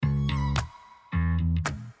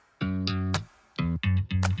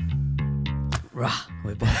Rah,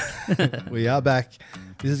 we're back. We are back.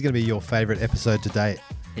 This is going to be your favorite episode to date.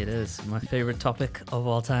 It is my favorite topic of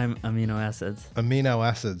all time, amino acids. Amino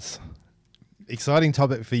acids. Exciting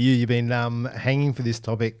topic for you. You've been hanging for this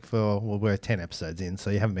topic for, well, we're 10 episodes in, so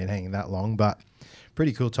you haven't been hanging that long, but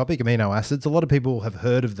pretty cool topic, amino acids. A lot of people have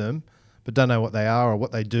heard of them, but don't know what they are or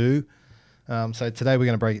what they do. So today we're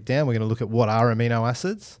going to break it down. We're going to look at what are amino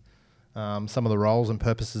acids, some of the roles and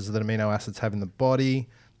purposes that amino acids have in the body,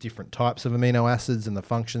 different types of amino acids and the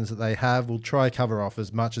functions that they have. We'll try to cover off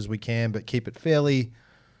as much as we can, but keep it fairly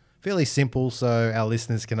simple so our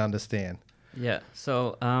listeners can understand. Yeah,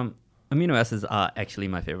 so amino acids are actually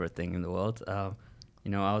my favorite thing in the world. I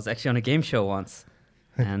was actually on a game show once,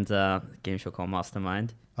 and a game show called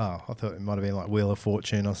Mastermind. Oh, I thought it might have been like Wheel of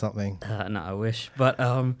Fortune or something. No, I wish. But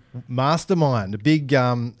Mastermind, a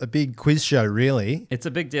big quiz show, really. it's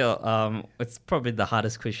a big deal. It's probably the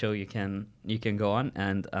hardest quiz show you can go on,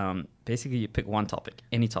 and basically you pick one topic,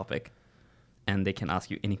 any topic, and they can ask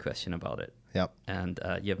you any question about it. Yep. And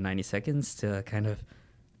you have 90 seconds to kind of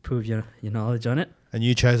prove your knowledge on it. And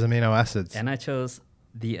you chose amino acids. And I chose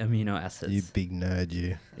the amino acids. You big nerd,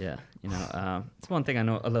 you. Yeah, it's one thing I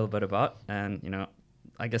know a little bit about, and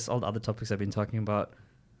I guess all the other topics I've been talking about,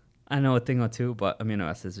 I know a thing or two, but amino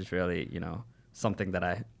acids is really, something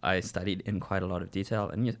that I studied in quite a lot of detail,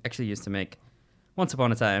 and actually once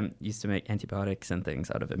upon a time, used to make antibiotics and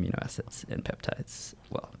things out of amino acids and peptides.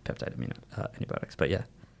 Well, peptide antibiotics, but yeah.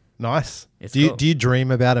 Nice. It's Do cool. you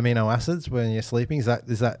dream about amino acids when you're sleeping? Is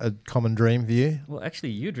that a common dream for you? Well,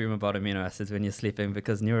 actually, you dream about amino acids when you're sleeping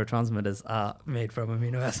because neurotransmitters are made from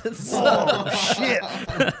amino acids. Oh, shit.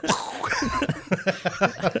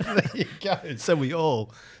 There you go. So we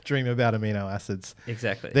all dream about amino acids.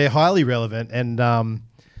 Exactly. They're highly relevant and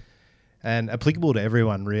applicable to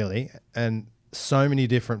everyone, really, and so many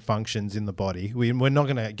different functions in the body. We're not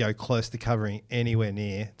going to go close to covering anywhere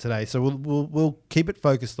near today, so we'll keep it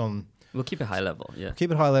focused on. We'll keep it high level, yeah.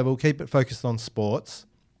 Keep it high level. Keep it focused on sports.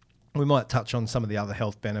 We might touch on some of the other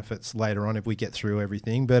health benefits later on if we get through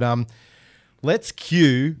everything. But let's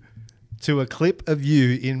cue to a clip of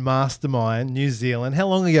you in Mastermind, New Zealand. How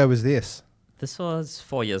long ago was this? This was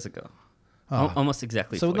 4 years ago. Oh. Almost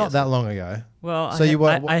exactly So 4 not years that ago. long ago. Well, So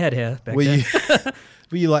I had hair back were then. you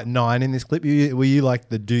were you like 9 in this clip? Were you like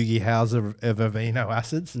the Doogie Howser of amino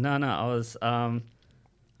acids? No, I was. I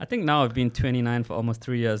think now I've been 29 for almost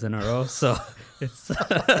 3 years in a row, so it's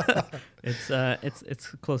it's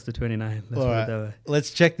close to 29. Let's All put it right, that way.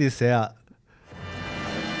 let's check this out.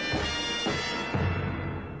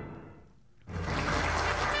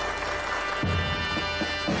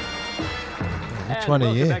 Which one are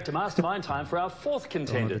welcome you? back to Mastermind. Time for our fourth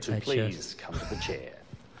contender the to tight please come to the chair.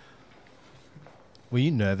 Were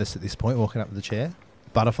you nervous at this point, walking up to the chair?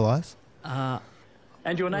 Butterflies? And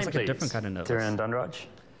your It name, was like please? a different kind of nervous. Tyrion Dunraj,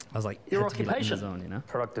 I was like, Your had to be like in the occupation? zone,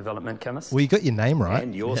 product development chemist. Well, you got your name right.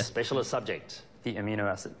 And your Yeah. specialist subject. The amino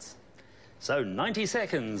acids. So 90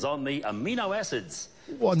 seconds on the amino acids.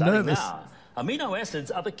 What, Starting nervous? now. Amino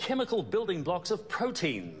acids are the chemical building blocks of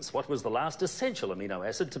proteins. What was the last essential amino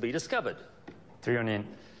acid to be discovered? Threonine.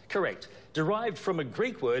 Correct. Derived from a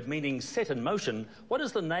Greek word meaning set in motion, what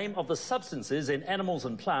is the name of the substances in animals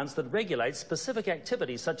and plants that regulate specific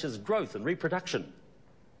activities such as growth and reproduction?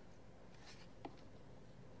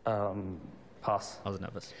 Pass. I was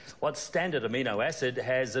nervous. What standard amino acid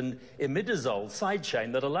has an imidazole side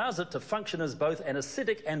chain that allows it to function as both an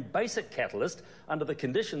acidic and basic catalyst under the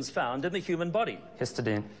conditions found in the human body?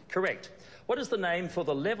 Histidine. Correct. What is the name for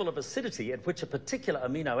the level of acidity at which a particular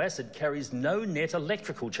amino acid carries no net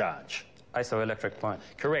electrical charge? Isoelectric point.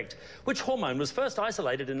 Correct. Which hormone was first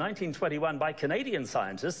isolated in 1921 by Canadian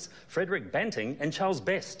scientists Frederick Banting and Charles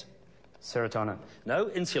Best? Serotonin. No,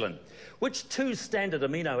 insulin. Which two standard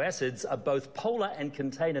amino acids are both polar and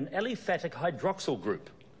contain an aliphatic hydroxyl group?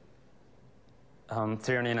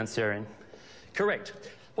 Threonine and serine. Correct.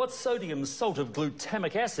 What sodium salt of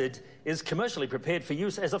glutamic acid is commercially prepared for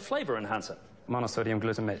use as a flavor enhancer? Monosodium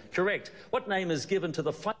glutamate. Correct. What name is given to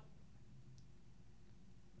the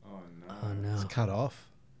Oh no. Cut off.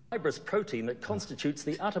 fibrous protein that constitutes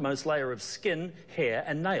the outermost layer of skin, hair,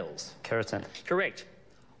 and nails? Keratin. Correct.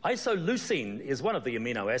 Isoleucine is one of the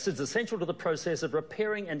amino acids essential to the process of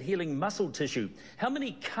repairing and healing muscle tissue. How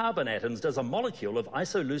many carbon atoms does a molecule of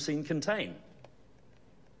isoleucine contain?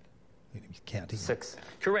 Counting. 6.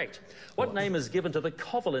 Correct. What name is given to the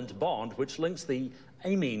covalent bond which links the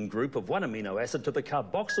amine group of one amino acid to the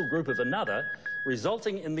carboxyl group of another,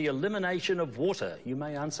 resulting in the elimination of water? You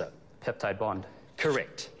may answer. Peptide bond.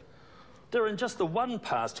 Correct. Darren, just the one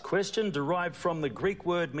past question derived from the Greek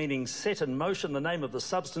word meaning set in motion. The name of the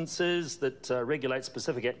substances that regulate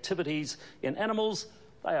specific activities in animals,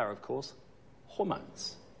 they are, of course,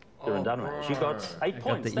 hormones. Darren Dunrash, you got 8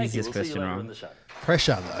 points. the Thank you. easiest We'll see you question later wrong. in the show.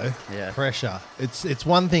 Pressure, though. Yeah. Pressure. It's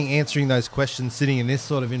one thing answering those questions sitting in this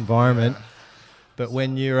sort of environment, but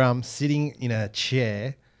when you're sitting in a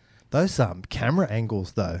chair, those camera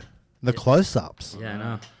angles, though, the close-ups. Yeah, I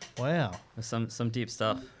know. Wow. There's some deep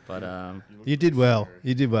stuff, but You did well.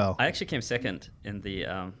 You did well. I actually came second in the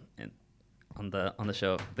on the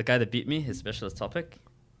show. The guy that beat me, his specialist topic,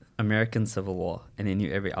 American Civil War, and he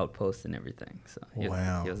knew every outpost and everything. So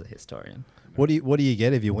Wow. he was a historian. What do you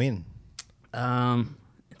get if you win?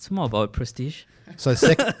 It's more about prestige. So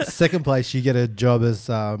second place, you get a job as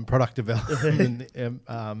product development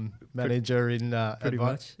manager in Pretty advice.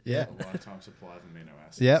 much. Yeah. A lifetime supply of amino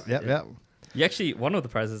acids. Yep. You actually, one of the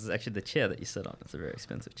prizes is actually the chair that you sit on. It's a very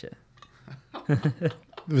expensive chair.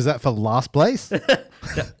 Was that for last place?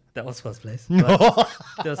 That was first place. But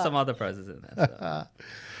there's some other prizes in there. So.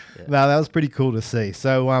 No, that was pretty cool to see.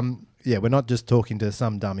 So, we're not just talking to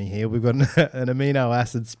some dummy here. We've got an amino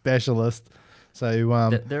acid specialist. So,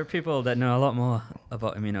 There are people that know a lot more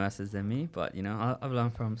about amino acids than me, but I've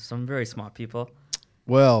learned from some very smart people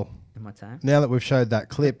well, in my time. now that we've showed that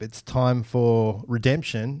clip, it's time for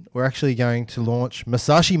redemption. We're actually going to launch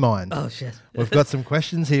Musashi Mind. Oh shit! We've got some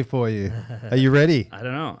questions here for you. Are you ready? I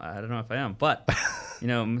don't know if I am, but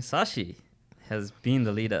Musashi has been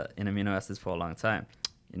the leader in amino acids for a long time.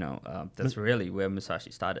 That's really where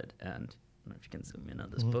Musashi started. And I don't know if you can zoom in on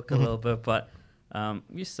this book a little bit, but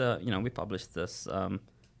we published this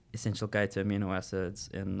essential guide to amino acids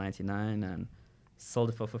in '99 and sold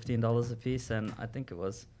it for $15 a piece. And I think it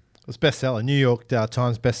was, It's bestseller, New York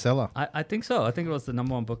Times bestseller. I think so. I think it was the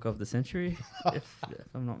 #1 book of the century, if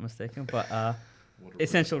I'm not mistaken. But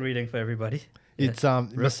essential reading for everybody. It's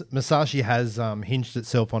Musashi has hinged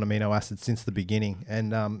itself on amino acids since the beginning, and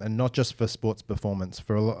not just for sports performance,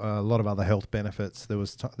 for a lot of other health benefits. There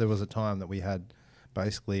was a time that we had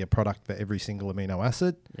basically a product for every single amino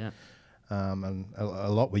acid, Yeah. and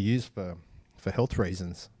a lot were used for health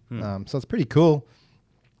reasons. So it's pretty cool.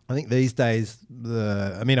 I think these days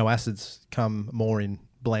the amino acids come more in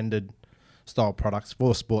blended style products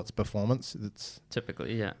for sports performance. It's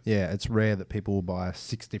Typically, yeah. it's rare that people will buy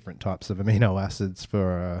 6 different types of amino acids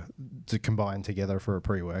for to combine together for a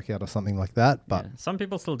pre-workout or something like that. But Yeah, some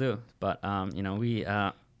people still do, but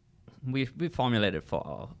we formulate it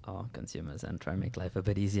for our consumers and try and make life a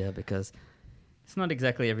bit easier because it's not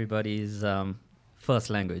exactly everybody's first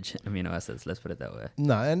language, amino acids. Let's put it that way.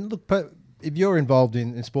 no, and look, but if you're involved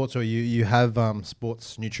in sports or you have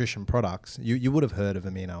sports nutrition products, you would have heard of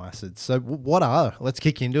amino acids. So let's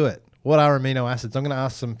kick into it. What are amino acids? I'm going to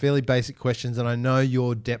ask some fairly basic questions, and I know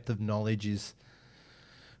your depth of knowledge is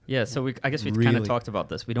Yeah, so I guess we kind Really? of talked about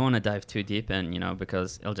this. We don't want to dive too deep in,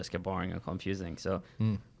 because it'll just get boring and confusing. So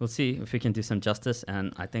we'll see if we can do some justice,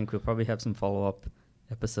 and I think we'll probably have some follow-up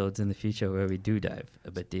episodes in the future where we do dive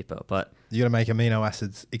a bit deeper. But you got to make amino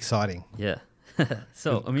acids exciting. yeah,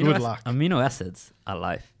 so Good luck. amino acids are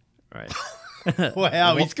life, right?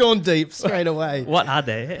 Wow, he's gone deep straight away. What are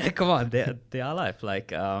they? Come on, they are life.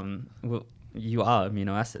 Like you are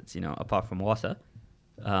amino acids. Apart from water,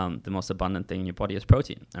 the most abundant thing in your body is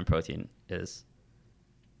protein, and protein is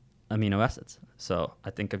amino acids. So I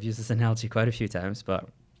think I've used this analogy quite a few times, but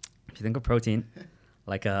if you think of protein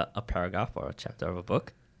like a paragraph or a chapter of a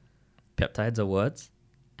book, peptides are words,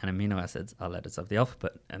 and amino acids are letters of the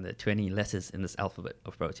alphabet, and there are 20 letters in this alphabet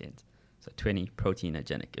of proteins. So 20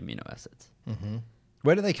 proteinogenic amino acids.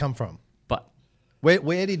 Where do they come from? But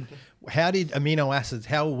How did amino acids?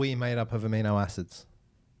 How are we made up of amino acids?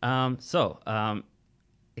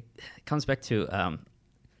 it comes back to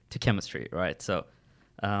chemistry, right? So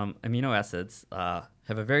amino acids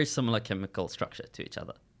have a very similar chemical structure to each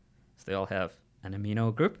other. So they all have an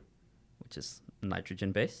amino group, which is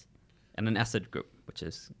nitrogen base, and an acid group, which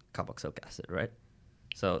is carboxylic acid, right?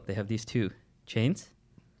 So they have these two chains,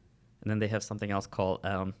 and then they have something else called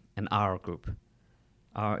an R group.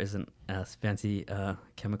 R isn't as fancy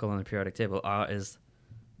chemical on the periodic table. R is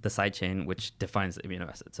the side chain which defines the amino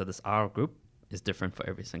acid. So this R group is different for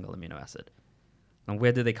every single amino acid. And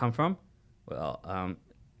where do they come from? Well,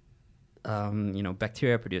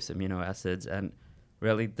 bacteria produce amino acids, and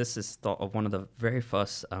really this is thought of one of the very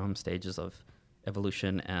first stages of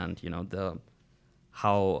evolution, and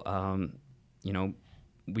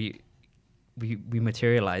we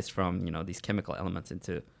materialized from these chemical elements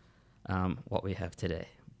into what we have today.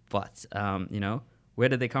 But where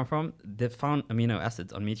did they come from? They found amino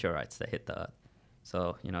acids on meteorites that hit the Earth,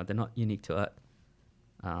 so they're not unique to Earth.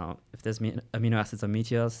 If there's amino acids on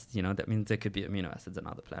meteors, you know, that means there could be amino acids on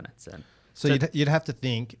other planets. And So you'd have to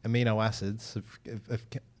think amino acids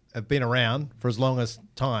have been around for as long as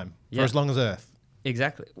time, for as long as Earth.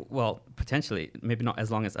 Exactly. Well, potentially, maybe not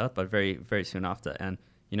as long as Earth, but very, very soon after. And,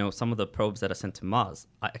 you know, some of the probes that are sent to Mars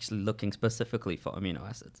are actually looking specifically for amino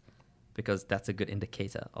acids because that's a good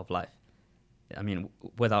indicator of life. I mean,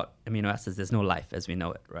 without amino acids, there's no life as we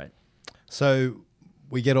know it, right? So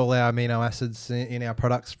we get all our amino acids in our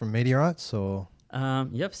products from meteorites, or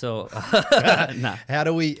Yep. So, nah.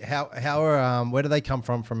 where do they come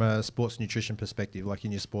from a sports nutrition perspective, like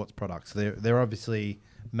in your sports products? They're obviously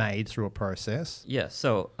made through a process. Yeah.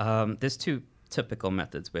 So there's two typical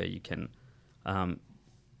methods where you can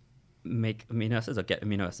make amino acids or get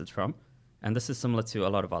amino acids from, and this is similar to a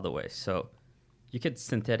lot of other ways. So you could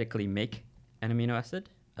synthetically make an amino acid,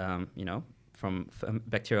 you know, from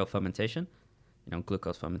bacterial fermentation, you know,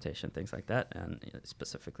 glucose fermentation, things like that, and you know,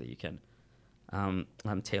 specifically you can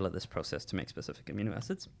tailor this process to make specific amino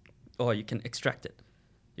acids, or you can extract it.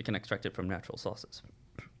 You can extract it from natural sources.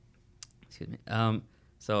 Excuse me.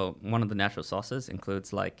 So one of the natural sources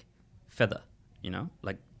includes like feather, you know,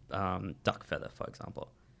 like duck feather, for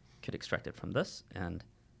example. You could extract it from this and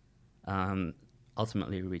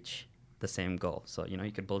ultimately reach the same goal. So, you know,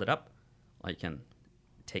 you could build it up or you can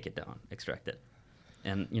take it down, extract it.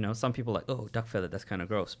 And, you know, some people are like, oh, duck feather, that's kind of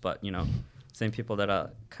gross. But, you know, same people that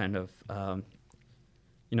are kind of,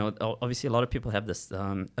 you know, obviously a lot of people have this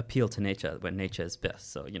appeal to nature when nature is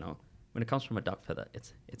best. So, you know, when it comes from a duck feather,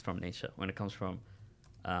 it's from nature. When it comes from,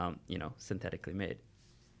 you know, synthetically made,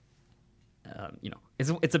 you know,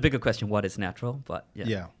 it's a bigger question, what is natural? But,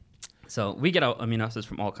 yeah. So we get our amino acids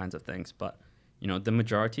from all kinds of things. But, you know, the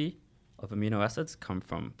majority of amino acids come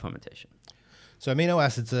from fermentation. So amino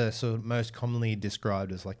acids are sort of most commonly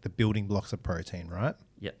described as like the building blocks of protein, right?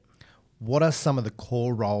 Yeah. What are some of the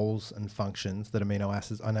core roles and functions that amino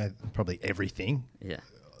acids, I know probably everything,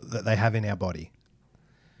 that they have in our body?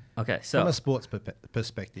 Okay, so from a sports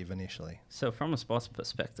perspective initially. So from a sports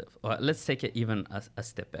perspective, let's take it even a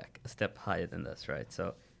step back, a step higher than this, right?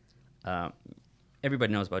 So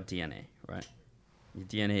everybody knows about DNA, right? Your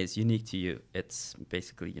DNA is unique to you. It's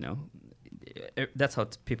basically, you know, that's how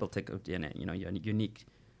people think of DNA, you know, your unique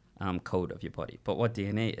code of your body. But what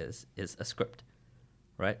DNA is a script,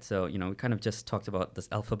 right? So, you know, we kind of just talked about this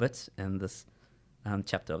alphabet in this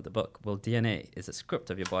chapter of the book. Well, DNA is a script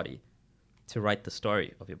of your body to write the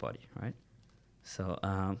story of your body, right? So,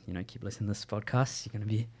 you know, keep listening to this podcast. You're going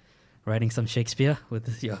to be writing some Shakespeare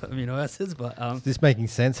with your amino acids. But is this making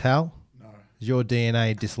sense, Hal? No. Is your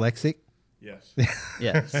DNA dyslexic? Yes.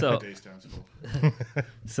 Yeah. So, D stands for.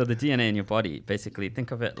 so the DNA in your body, basically, think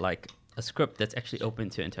of it like a script that's actually open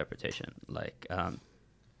to interpretation. Like,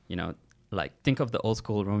 you know, like think of the old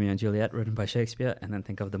school Romeo and Juliet written by Shakespeare, and then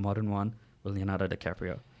think of the modern one with Leonardo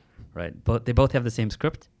DiCaprio, right? They both have the same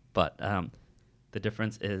script, but the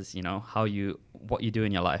difference is, you know, what you do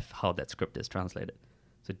in your life, how that script is translated.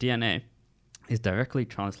 So DNA is directly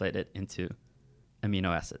translated into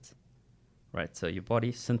amino acids, right? So your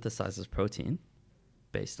body synthesizes protein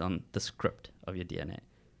based on the script of your DNA.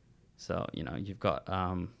 So, you know, you've got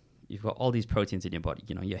all these proteins in your body,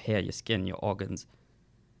 you know, your hair, your skin, your organs.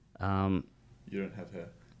 You don't have hair.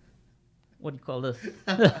 What do you call this?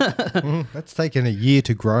 That's taken a year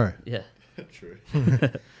to grow. Yeah. True.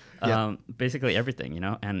 Basically everything, you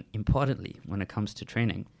know, and importantly, when it comes to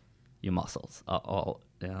training, your muscles are all,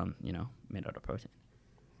 you know, made out of protein.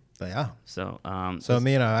 They are. So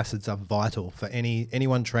amino acids are vital for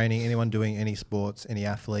anyone training, anyone doing any sports, any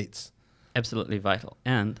athletes. Absolutely vital.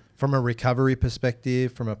 And from a recovery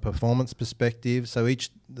perspective, from a performance perspective, so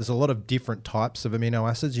there's a lot of different types of amino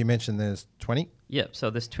acids. You mentioned there's 20? Yeah,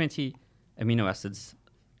 so there's 20 amino acids,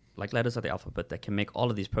 like letters of the alphabet, that can make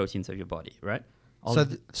all of these proteins of your body, right?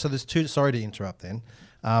 So there's two, sorry to interrupt then.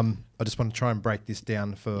 I just want to try and break this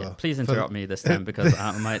down for... Yeah, please interrupt me this time because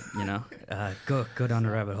I might, you know, go down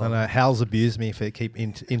the rabbit hole. I know Hal's abused me for keep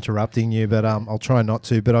interrupting you, but I'll try not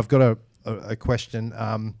to. But I've got a question.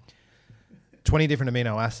 20 different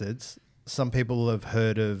amino acids. Some people have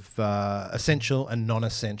heard of essential and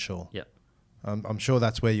non-essential. Yeah. I'm sure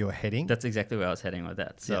that's where you're heading. That's exactly where I was heading with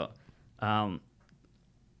that. So,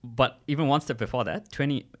 but even one step before that,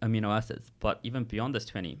 20 amino acids. But even beyond this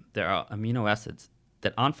 20, there are amino acids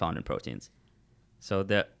that aren't found in proteins. So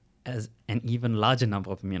there is an even larger number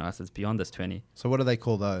of amino acids beyond this 20. So what do they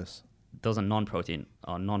call those? Those are non-protein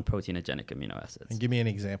or non-proteinogenic amino acids. And give me an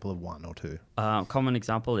example of one or two. Common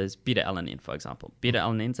example is beta-alanine, for example.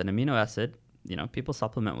 Beta-alanine is an amino acid. You know, people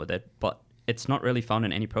supplement with it, but it's not really found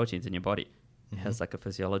in any proteins in your body. has like a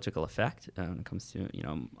physiological effect when it comes to,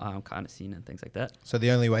 carnosine and things like that. So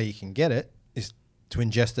the only way you can get it is to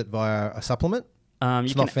ingest it via a supplement? It's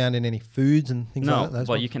You not can, found in any foods and things no, like that?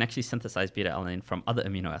 but you can actually synthesize beta-alanine from other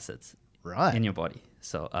amino acids Right. in your body.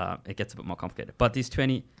 So it gets a bit more complicated. But these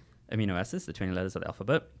 20 amino acids, the 20 letters of the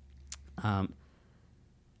alphabet,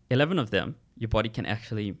 11 of them, your body can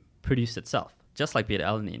actually produce itself. Just like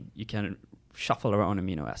beta-alanine, you can shuffle around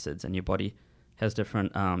amino acids, and your body has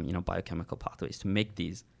different, biochemical pathways to make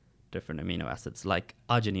these different amino acids, like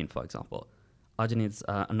arginine, for example. Arginine is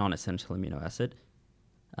a non-essential amino acid,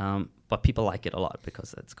 but people like it a lot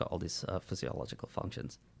because it's got all these physiological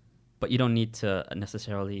functions. But you don't need to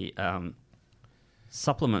necessarily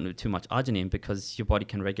supplement with too much arginine because your body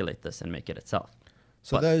can regulate this and make it itself.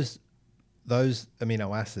 So But- those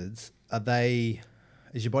amino acids,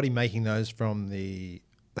 is your body making those from the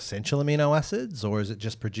essential amino acids, or is it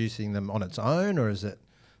just producing them on its own, or is it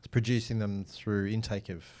producing them through intake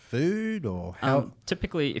of food, or how?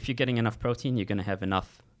 Typically, if you're getting enough protein, you're going to have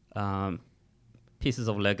enough pieces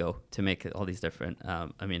of Lego to make all these different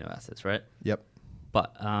amino acids, right? Yep.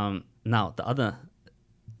 But now the other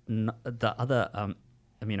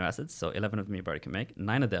amino acids, so 11 of them your body can make,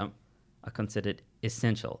 9 of them are considered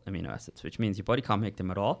essential amino acids, which means your body can't make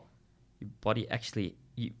them at all. Your body actually,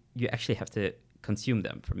 you actually have to consume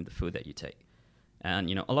them from the food that you take. And,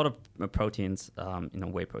 a lot of proteins,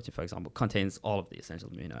 whey protein, for example, contains all of the essential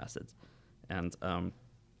amino acids. And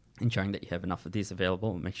ensuring that you have enough of these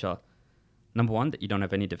available, make sure, number one, that you don't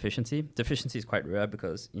have any deficiency. Deficiency is quite rare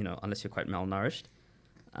because, unless you're quite malnourished,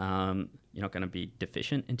 you're not going to be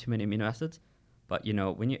deficient in too many amino acids. But,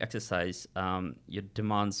 when you exercise, your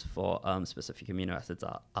demands for specific amino acids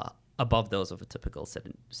are above those of a typical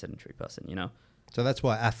sedentary person, So that's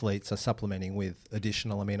why athletes are supplementing with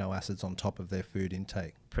additional amino acids on top of their food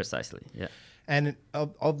intake. Precisely, yeah. And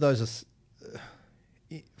of those,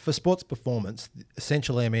 for sports performance,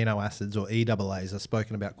 essential amino acids, or EAAs, are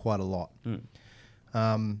spoken about quite a lot.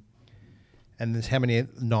 And there's how many?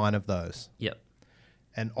 9 of those. Yep.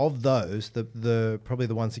 And of those, the probably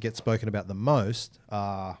the ones that get spoken about the most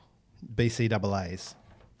are BCAAs.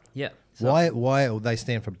 Yeah. Why they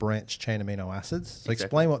stand for branched chain amino acids? So Exactly.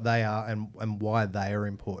 explain what they are and why they are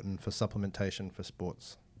important for supplementation for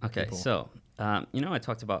sports. Okay, people. so, I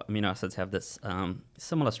talked about amino acids have this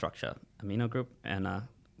similar structure, amino group and a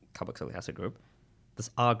carboxylic acid group. This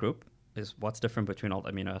R group is what's different between all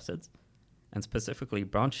the amino acids. And specifically,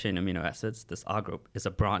 branched chain amino acids, this R group is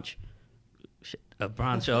a branch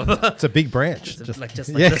of... It's a big branch. It's like this.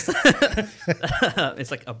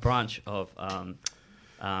 It's like a branch of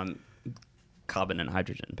carbon and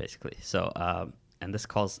hydrogen, basically. So, and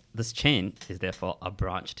this chain is therefore a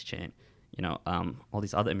branched chain. All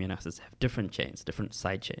these other amino acids have different chains, different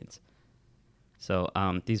side chains. So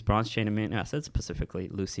these branched chain amino acids, specifically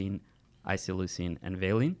leucine, isoleucine, and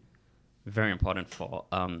valine, very important for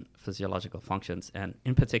physiological functions, and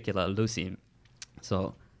in particular leucine.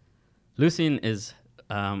 So leucine is,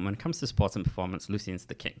 when it comes to sports and performance, leucine is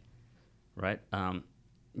the king, right?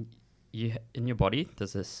 In your body,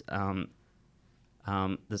 there's this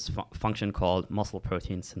function called muscle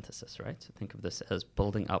protein synthesis, right? So think of this as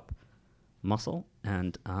building up muscle,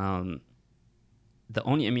 and the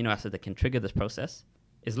only amino acid that can trigger this process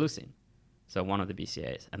is leucine, so one of the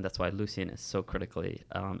BCAAs, and that's why leucine is so critically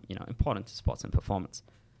important to sports and performance.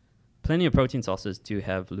 Plenty of protein sources do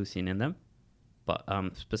have leucine in them, but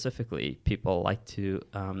specifically people like to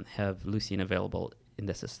have leucine available in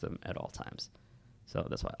the system at all times. So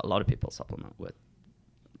that's why a lot of people supplement with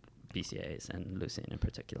BCAAs and leucine in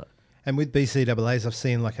particular. And with BCAAs, I've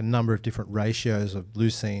seen like a number of different ratios of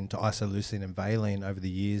leucine to isoleucine and valine over the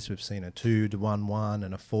years. We've seen a 2:1:1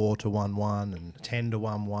 and a 4:1:1 and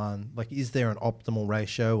 10:1:1. Like, is there an optimal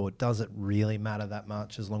ratio, or does it really matter that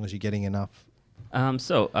much as long as you're getting enough?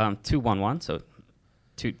 2:1:1, so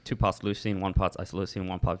two parts leucine, 1 part isoleucine,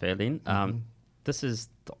 1 part valine. This is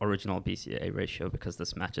the original BCAA ratio because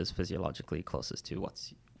this matches physiologically closest to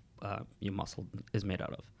what's your muscle is made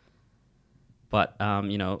out of. But,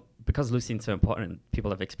 because leucine's so important,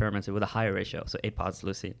 people have experimented with a higher ratio. So 8 parts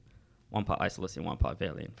leucine, 1 part isoleucine, 1 part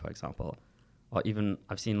valine, for example. Or even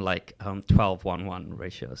I've seen like 12:1:1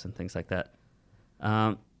 ratios and things like that.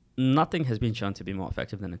 Nothing has been shown to be more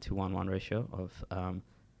effective than a 2:1:1 ratio of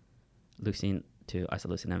leucine to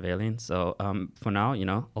isoleucine and valine. So for now,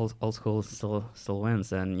 old school still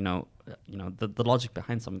wins. And, the logic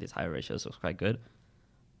behind some of these higher ratios was quite good.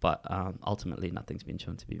 But ultimately, nothing's been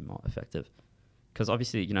shown to be more effective. Because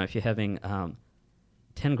obviously, if you're having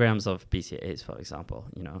 10 grams of BCAAs, for example,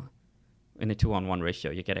 in a 2:1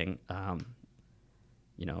 ratio, you're getting,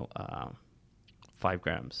 5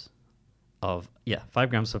 grams of 5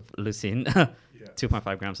 grams of leucine,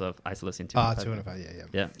 2.5 grams of isoleucine. 2.5, yeah.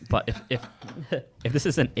 Yeah, but if if this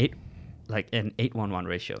is an 8:1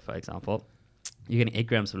 ratio, for example, you're getting 8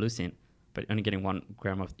 grams of leucine, but only getting 1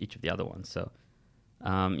 gram of each of the other ones. So,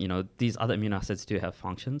 these other amino acids do have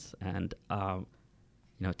functions, and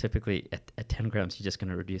typically at 10 grams, you're just going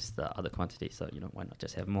to reduce the other quantity. So, why not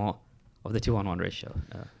just have more of the 2:1 ratio?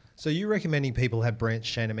 So you're recommending people have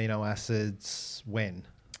branched chain amino acids when?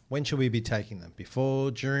 When should we be taking them?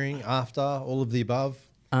 Before, during, after, all of the above?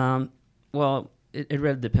 Well, it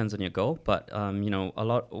really depends on your goal, but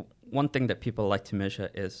one thing that people like to measure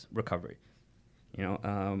is recovery.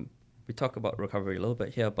 We talk about recovery a little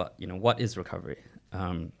bit here, but what is recovery?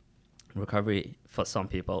 Recovery for some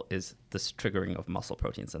people is this triggering of muscle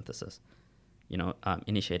protein synthesis,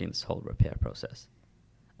 initiating this whole repair process.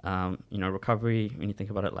 Recovery, when you think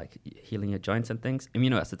about it, like healing your joints and things,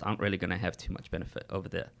 amino acids aren't really going to have too much benefit over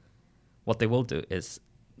there. What they will do is,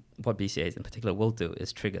 what BCAAs in particular will do,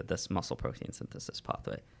 is trigger this muscle protein synthesis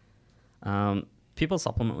pathway. People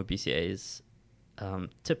supplement with BCAAs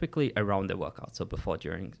typically around their workout, so before,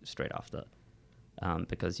 during, straight after,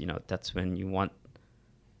 because that's when you want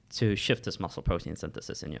to shift this muscle protein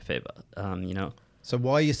synthesis in your favor. So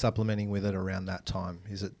why are you supplementing with it around that time?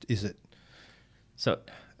 Is it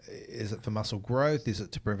for muscle growth? Is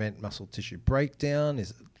it to prevent muscle tissue breakdown?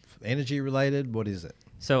 Is it energy related? What is it?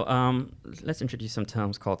 So let's introduce some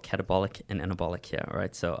terms called catabolic and anabolic here,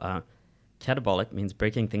 right? So catabolic means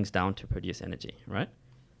breaking things down to produce energy, right?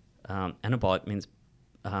 Anabolic means,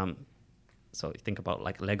 so you think about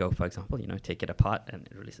like Lego, for example, take it apart and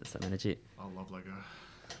it releases some energy. I love Lego.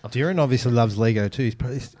 Darren obviously loves Lego too. He's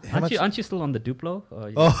probably, aren't you still on the Duplo?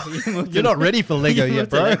 You're not ready for Lego yet,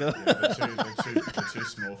 bro. Yeah, they're too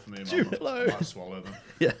small for me. I might swallow them.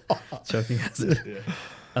 Yeah, choking acid.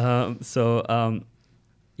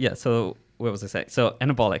 Yeah. So what was I saying? So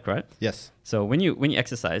anabolic, right? Yes. So when you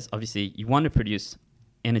exercise, obviously you want to produce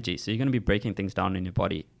energy, so you're going to be breaking things down in your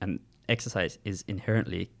body, and exercise is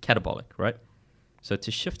inherently catabolic, right? So to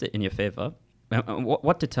shift it in your favor,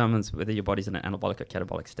 what determines whether your body's in an anabolic or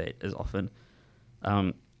catabolic state is often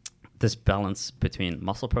this balance between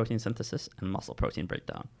muscle protein synthesis and muscle protein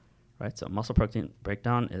breakdown, right? So muscle protein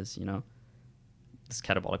breakdown is, this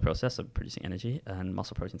catabolic process of producing energy, and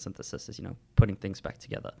muscle protein synthesis is, putting things back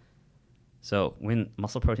together. So when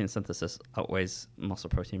muscle protein synthesis outweighs muscle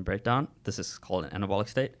protein breakdown, this is called an anabolic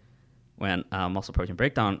state. When muscle protein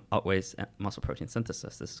breakdown outweighs muscle protein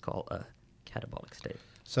synthesis, this is called a catabolic state.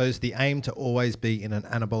 So is the aim to always be in an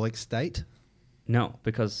anabolic state? No,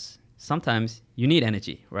 because sometimes you need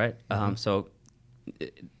energy, right? Mm-hmm. So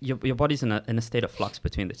your body's in a state of flux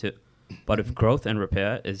between the two. But if growth and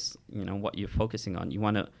repair is what you're focusing on, you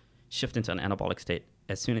want to shift into an anabolic state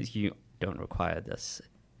as soon as you don't require this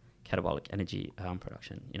catabolic energy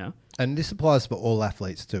production. And this applies for all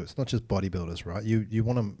athletes too. It's not just bodybuilders, right? You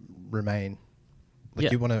want to remain,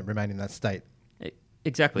 you want to remain in that state.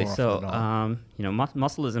 Exactly. So,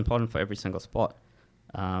 muscle is important for every single sport.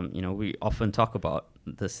 We often talk about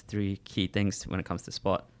these 3 key things when it comes to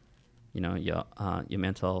sport. Your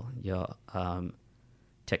mental, your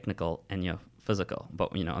technical, and your physical.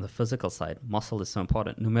 But on the physical side, muscle is so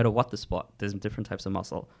important. No matter what the sport, there's different types of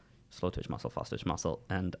muscle: slow twitch muscle, fast twitch muscle,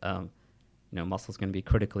 and muscle is going to be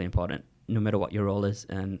critically important no matter what your role is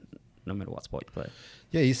and no matter what sport you play.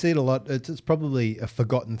 Yeah, you see it a lot. It's probably a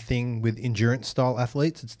forgotten thing with endurance style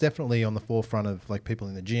athletes. It's definitely on the forefront of like people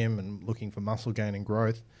in the gym and looking for muscle gain and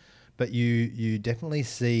growth. But you definitely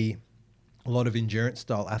see a lot of endurance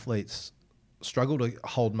style athletes struggle to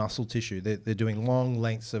hold muscle tissue. They're doing long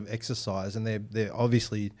lengths of exercise, and they're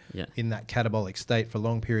obviously in that catabolic state for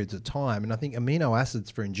long periods of time. And I think amino acids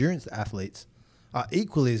for endurance athletes are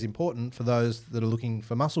equally as important for those that are looking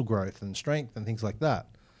for muscle growth and strength and things like that.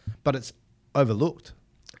 But it's overlooked.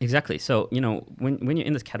 Exactly. So, when you're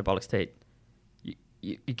in this catabolic state,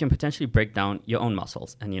 you can potentially break down your own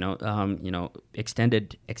muscles. And,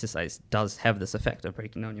 extended exercise does have this effect of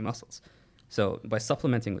breaking down your muscles. So by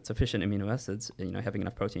supplementing with sufficient amino acids, having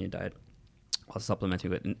enough protein in your diet, or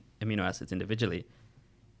supplementing with amino acids individually,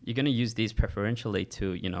 you're going to use these preferentially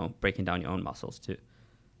to, breaking down your own muscles to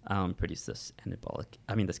produce this catabolic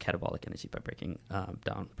energy by breaking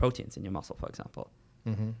down proteins in your muscle, for example.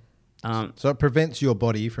 Mm-hmm. So it prevents your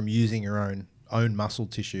body from using your own muscle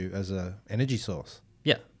tissue as a energy source.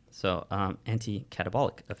 Yeah. So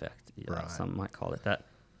anti-catabolic effect, right. Some might call it that.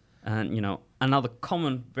 And another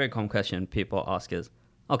very common question people ask is,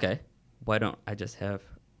 okay, why don't I just have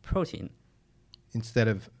protein instead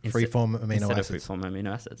of free-form amino acids? Instead of free-form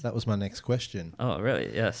amino acids. That was my next question. Oh,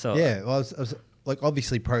 really? Yeah. So yeah, well, I was like,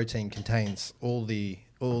 obviously protein contains all the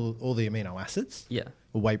all the amino acids. Yeah.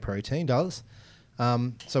 Or whey protein does.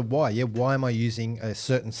 So why? Yeah, why am I using a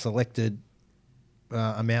certain selected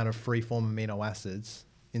amount of free-form amino acids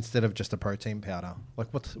instead of just a protein powder? Like,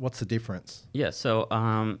 what's the difference? Yeah. So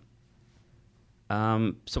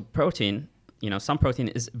so protein, some protein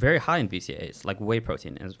is very high in BCAAs. Like whey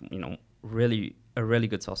protein is, really a really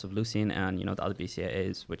good source of leucine and the other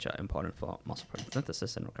BCAAs, which are important for muscle protein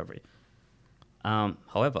synthesis and recovery.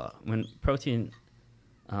 However, when protein,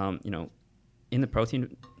 in the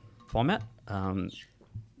protein format,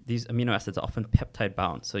 these amino acids are often peptide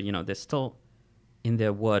bound. So, they're still in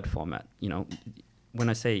their word format. When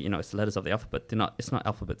I say, it's the letters of the alphabet, it's not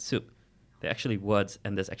alphabet soup. They're actually words,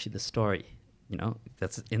 and there's actually the story,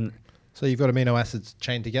 that's in. So you've got amino acids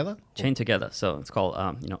chained together? Chained together. So it's called,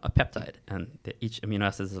 a peptide. And each amino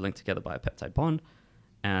acid is linked together by a peptide bond.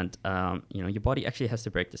 And, your body actually has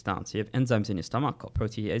to break this down. So you have enzymes in your stomach called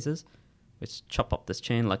proteases, which chop up this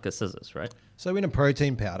chain like a scissors, right? So in a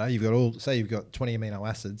protein powder, you've got 20 amino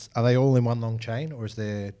acids. Are they all in one long chain, or is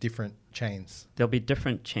there different chains? There'll be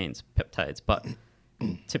different chains, peptides, but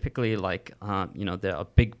typically there are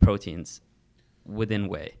big proteins within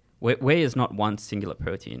whey. Whey is not one singular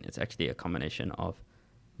protein. It's actually a combination of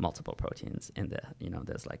multiple proteins in there.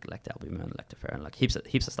 There's like lactalbumin, lactoferrin, like heaps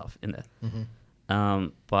of stuff in there. Mm-hmm.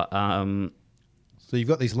 So you've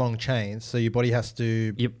got these long chains, so your body has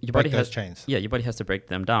to break those chains. Yeah, your body has to break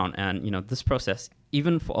them down. And, this process,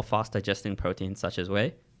 even for a fast digesting protein such as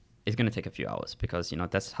whey, is going to take a few hours because,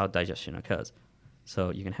 that's how digestion occurs.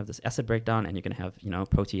 So you're going to have this acid breakdown and you're going to have,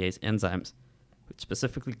 protease enzymes, which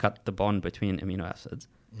specifically cut the bond between amino acids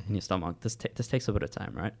in your stomach. This takes a bit of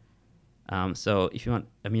time, right? So if you want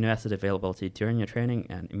amino acid availability during your training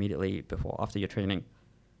and immediately after your training,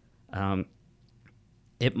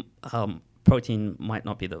 protein might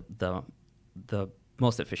not be the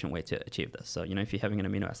most efficient way to achieve this. So, if you're having an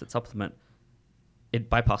amino acid supplement, it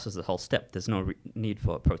bypasses the whole step. There's no need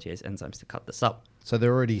for protease enzymes to cut this up. So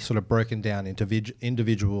they're already sort of broken down into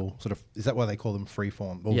individual sort of, is that why they call them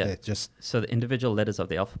freeform? Or Yeah. Just so the individual letters of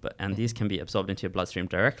the alphabet, and these can be absorbed into your bloodstream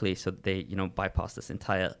directly, so they, bypass this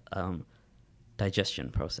entire digestion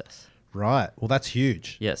process. Right. Well, that's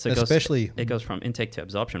huge. Yeah, so it goes from intake to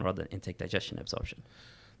absorption rather than intake, digestion, absorption.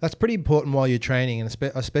 That's pretty important while you're training, and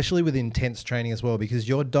especially with intense training as well, because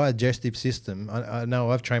your digestive system, I know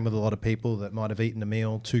I've trained with a lot of people that might have eaten a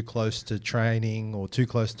meal too close to training or too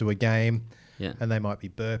close to a game, and they might be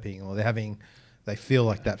burping, or they feel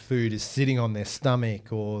like that food is sitting on their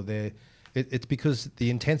stomach, or it's because the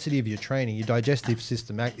intensity of your training, your digestive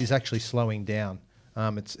system is actually slowing down.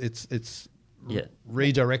 It's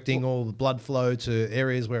redirecting all the blood flow to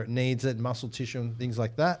areas where it needs it, muscle tissue and things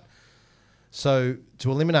like that. So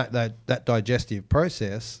to eliminate that digestive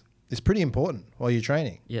process is pretty important while you're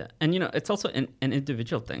training. Yeah, and it's also an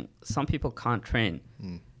individual thing. Some people can't train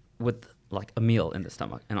with like a meal in the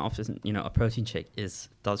stomach, and often a protein shake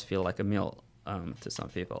does feel like a meal to some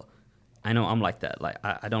people. I know I'm like that. Like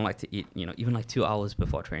I don't like to eat even like 2 hours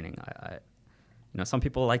before training. I some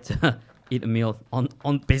people like to eat a meal on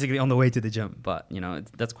basically on the way to the gym, but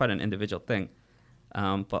that's quite an individual thing.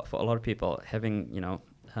 But for a lot of people,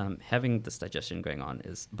 having this digestion going on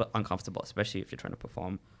is uncomfortable, especially if you're trying to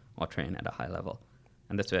perform or train at a high level.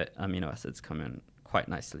 And that's where amino acids come in quite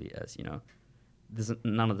nicely, as there's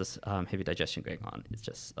none of this heavy digestion going on. It's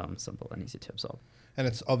just simple and easy to absorb. And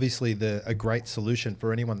it's obviously a great solution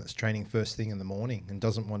for anyone that's training first thing in the morning and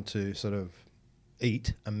doesn't want to sort of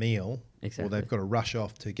eat a meal, or they've got to rush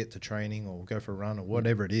off to get to training or go for a run or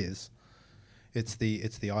whatever it is. It's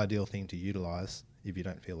the ideal thing to utilize if you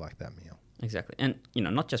don't feel like that meal. Exactly. And,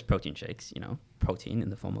 not just protein shakes, protein in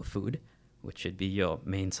the form of food, which should be your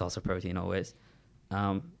main source of protein always,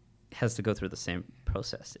 has to go through the same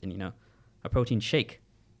process. And, a protein shake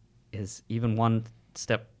is even one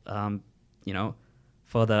step,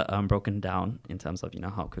 further broken down in terms of,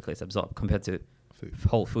 how quickly it's absorbed compared to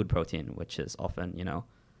whole food protein, which is often, you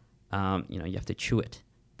have to chew it.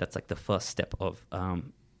 That's like the first step of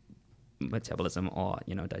metabolism or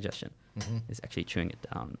digestion is actually chewing it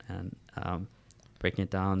down and breaking it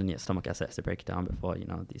down, and your stomach acid has to break it down before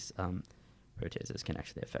these proteases can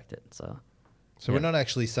actually affect it. So we're not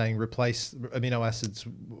actually saying replace amino acids,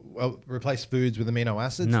 replace foods with amino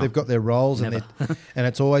acids. No. They've got their roles, and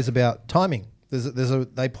it's always about timing.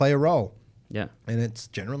 They play a role. Yeah, and it's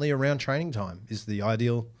generally around training time is the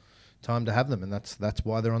ideal time to have them, and that's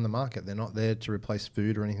why they're on the market. They're not there to replace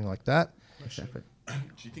food or anything like that. exactly. Do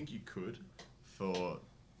you think you could, for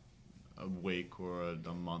a week or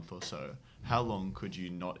a month or so, how long could you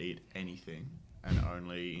not eat anything and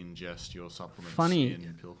only ingest your supplements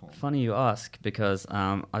in pill form? Funny you ask, because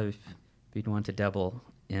I've been one to dabble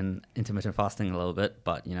in intermittent fasting a little bit,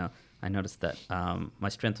 but I noticed that my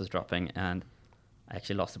strength was dropping, and I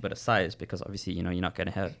actually lost a bit of size because obviously you're not going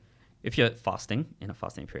to have, if you're fasting in a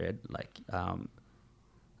fasting period, like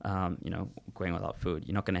going without food,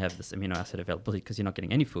 you're not going to have this amino acid availability because you're not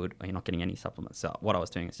getting any food or you're not getting any supplements. So what I was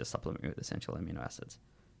doing is just supplementing with essential amino acids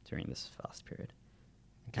during this fast period.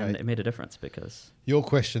 Okay. And it made a difference because... Your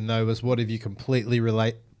question, though, was what if you completely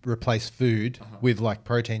replace food with like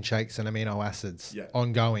protein shakes and amino acids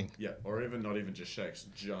ongoing? Yeah, or even not even just shakes,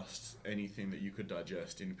 just anything that you could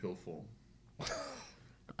digest in pill form.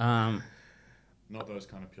 Not those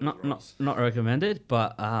kind of pills. Not recommended,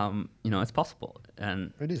 but it's possible,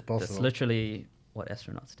 and it is possible. That's literally what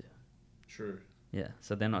astronauts do. True. Yeah,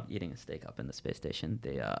 so they're not eating a steak up in the space station.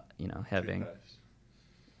 They are, having Toothpaste.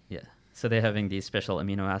 So they're having these special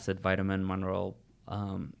amino acid, vitamin, mineral,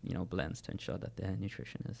 blends to ensure that their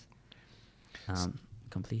nutrition is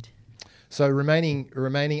complete. So remaining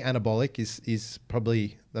anabolic is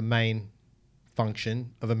probably the main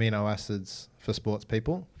function of amino acids for sports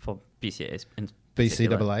people. For BCAAs in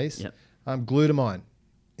particular. BCAAs. Yep. Glutamine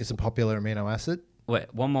is a popular amino acid.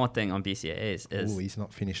 Wait, one more thing on BCAAs is... Oh, he's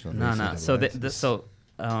not finished on No. BCAAs. So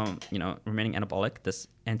remaining anabolic, this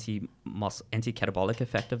anti-catabolic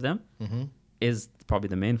effect of them is probably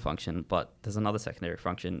the main function, but there's another secondary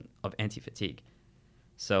function of anti-fatigue.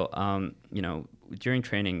 So, during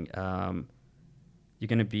training, you're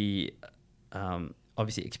going to be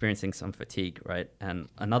obviously experiencing some fatigue, right? And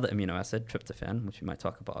another amino acid, tryptophan, which we might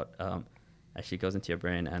talk about, actually goes into your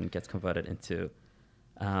brain and gets converted into,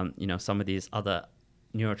 some of these other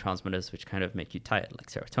neurotransmitters which kind of make you tired,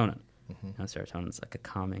 like serotonin. Serotonin is like a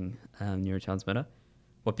calming neurotransmitter.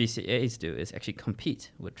 What BCAAs do is actually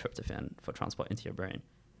compete with tryptophan for transport into your brain.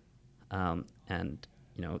 And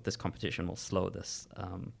this competition will slow this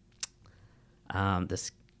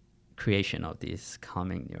this creation of these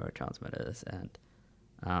calming neurotransmitters and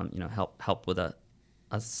help with a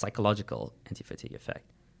psychological anti-fatigue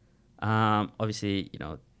effect. Obviously,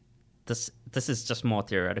 this is just more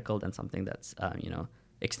theoretical than something that's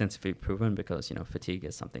extensively proven, because fatigue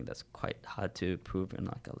is something that's quite hard to prove in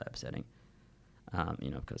like a lab setting.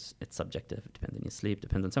 Because it's subjective, it depends on your sleep,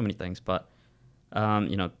 depends on so many things. But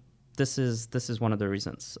this is one of the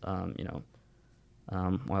reasons why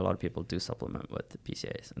a lot of people do supplement with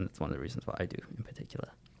BCAAs, and it's one of the reasons why I do in particular.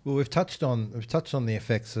 Well, we've touched on the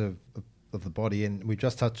effects of the body, and we've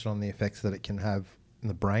just touched on the effects that it can have in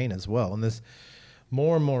the brain as well. And there's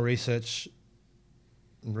more and more research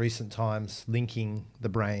in recent times linking the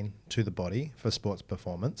brain to the body for sports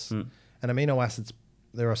performance. And amino acids,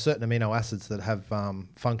 there are certain amino acids that have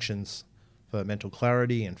functions for mental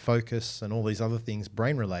clarity and focus and all these other things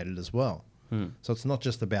brain related as well. So it's not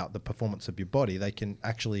just about the performance of your body. They can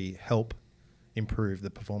actually help improve the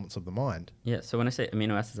performance of the mind. Yeah, so when I say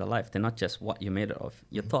amino acids are life, they're not just what you're made out of.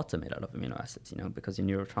 Your thoughts are made out of amino acids, because your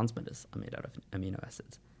neurotransmitters are made out of amino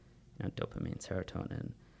acids. Dopamine,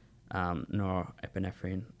 serotonin,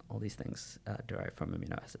 norepinephrine, all these things derive from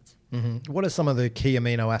amino acids. What are some of the key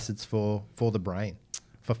amino acids for the brain,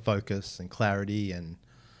 for focus and clarity? And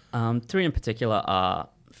three in particular are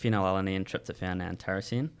phenylalanine, tryptophan, and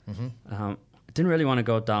tyrosine. I didn't really want to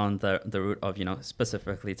go down the route of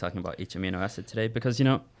specifically talking about each amino acid today, because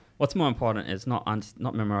what's more important is not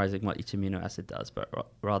memorizing what each amino acid does, but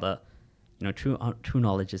rather true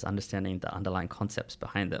knowledge is understanding the underlying concepts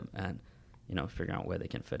behind them and figuring out where they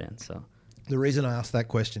can fit in. So the reason I asked that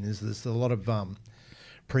question is there's a lot of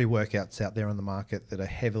pre-workouts out there on the market that are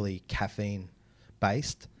heavily caffeine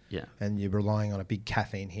based. Yeah. And you're relying on a big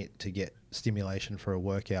caffeine hit to get stimulation for a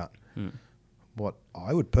workout. What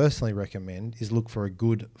I would personally recommend is look for a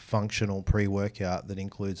good functional pre-workout that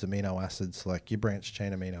includes amino acids, like your branched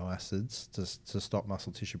chain amino acids to stop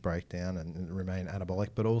muscle tissue breakdown and remain anabolic,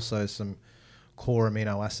 but also some core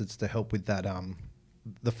amino acids to help with that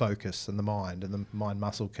the focus and the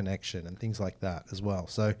mind-muscle connection and things like that as well.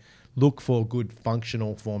 So look for good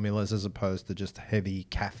functional formulas as opposed to just heavy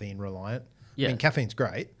caffeine reliant. Yeah. I mean, caffeine's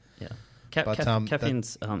great. Yeah. But,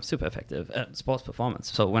 caffeine's super effective at sports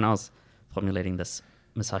performance. So when I was formulating this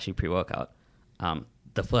Musashi pre-workout,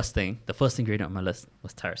 the first ingredient on my list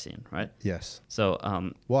was tyrosine, right? Yes. So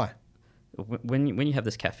why? When you have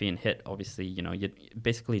this caffeine hit, obviously, you're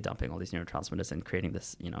basically dumping all these neurotransmitters and creating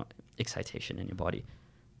this, excitation in your body.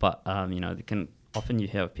 But, often you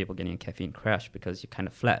hear of people getting a caffeine crash because you're kind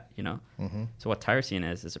of flat, So what tyrosine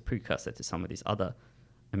is a precursor to some of these other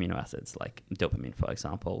amino acids, like dopamine, for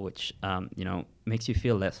example, which, makes you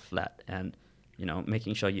feel less flat and,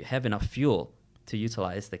 making sure you have enough fuel to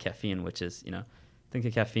utilize the caffeine, which is, think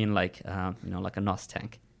of caffeine like, like a NOS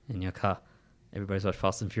tank in your car. everybody's watched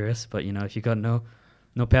Fast and Furious, but you know, if you got no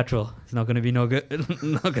petrol, it's not going to be no good.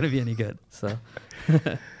 Not going to be any good. So,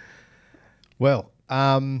 Well,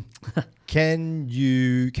 can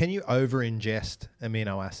you over ingest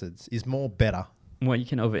amino acids? Is more better? well, you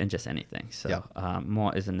can over ingest anything. So, Yep.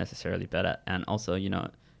 more isn't necessarily better. And also, you know,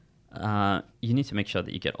 you need to make sure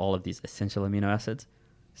that you get all of these essential amino acids.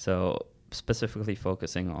 So, specifically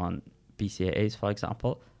focusing on BCAAs, for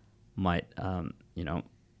example, might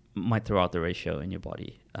throw out the ratio in your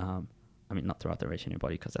body. I mean, not throw out the ratio in your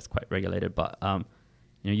body because that's quite regulated, but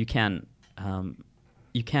you know, you can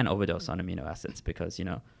overdose on amino acids because, you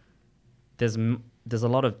know, there's a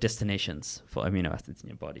lot of destinations for amino acids in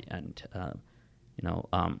your body, and you know,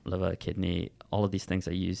 liver, kidney, all of these things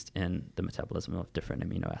are used in the metabolism of different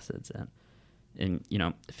amino acids. And in, you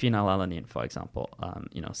know, phenylalanine, for example,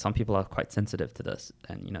 you know, some people are quite sensitive to this,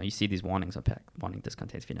 and you know, you see these warnings on pack warning this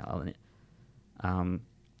contains phenylalanine,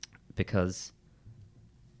 because,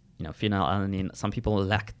 you know, phenylalanine, some people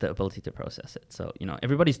lack the ability to process it. So, you know,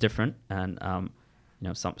 everybody's different, and you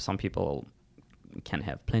know, some people can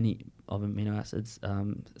have plenty of amino acids,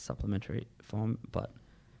 supplementary form, but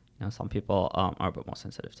you know, some people are a bit more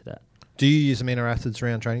sensitive to that. Do you use amino acids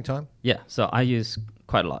around training time? Yeah, so I use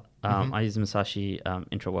quite a lot. I use Musashi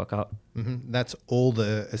intra-workout. That's all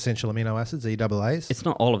the essential amino acids, EAAs? It's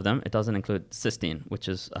not all of them. It doesn't include cysteine, which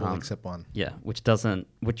is... all except one. Yeah, which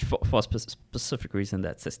for a specific reason,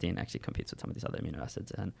 that cysteine actually competes with some of these other amino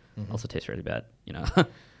acids and also tastes really bad, you know.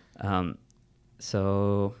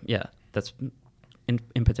 So, yeah, that's...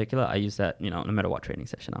 In particular, I use that, you know, no matter what training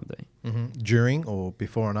session I'm doing. During or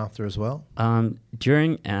before and after as well?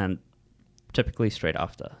 During and typically straight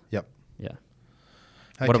after. Yep. Yeah.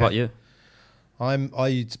 Okay. What about you? I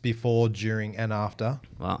use before, during, and after.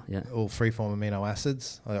 Wow, yeah. All free-form amino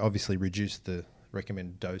acids. I obviously reduce the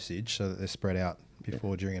recommended dosage so that they're spread out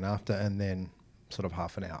before, during, and after, and then sort of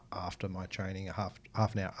half an hour after my training, half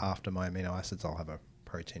an hour after my amino acids, I'll have a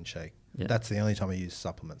protein shake. Yeah. That's the only time I use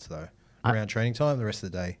supplements, though. Around training time, the rest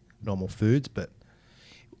of the day, normal foods. But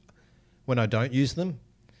when I don't use them,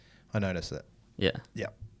 I notice it. Yeah. Yeah.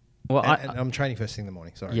 Well, And I'm training first thing in the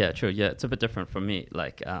morning. Sorry. Yeah, true. Yeah, it's a bit different from me,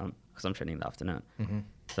 like, because I'm training in the afternoon.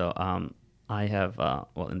 So I have,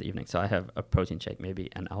 in the evening, so I have a protein shake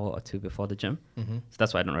maybe an hour or two before the gym. So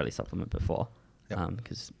that's why I don't really supplement before,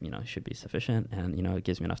 because, you know, it should be sufficient, and, you know, it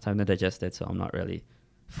gives me enough time to digest it, so I'm not really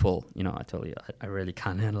full. You know, I told you, I really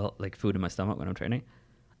can't handle, like, food in my stomach when I'm training.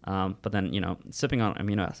 But then, you know, sipping on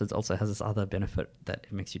amino acids also has this other benefit that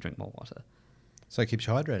it makes you drink more water. So it keeps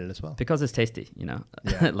you hydrated as well. Because it's tasty, you know.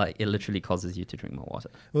 Yeah. Like, it literally causes you to drink more water.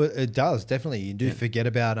 Well, it does, definitely. You do forget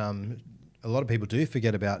about, a lot of people do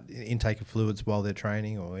forget about intake of fluids while they're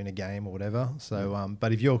training or in a game or whatever. So,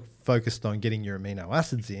 but if you're focused on getting your amino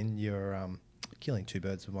acids in, you're killing two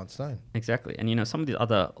birds with one stone. Exactly. And, you know, some of the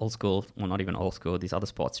other old school, well, not even old school, these other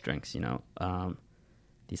sports drinks, you know,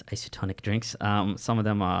 these isotonic drinks, some of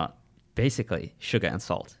them are basically sugar and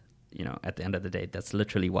salt. You know, at the end of the day, that's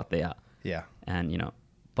literally what they are. Yeah. And, you know,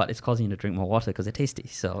 but it's causing you to drink more water because they're tasty.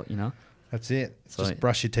 So, you know. That's it. So just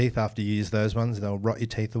brush your teeth after you use those ones. They'll rot your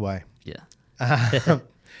teeth away. Yeah.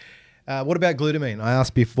 What about glutamine? I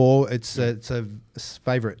asked before. It's a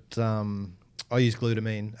favorite. I use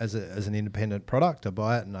glutamine as an independent product. I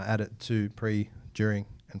buy it and I add it to pre, during,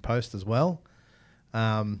 and post as well.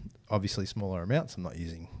 Obviously smaller amounts. I'm not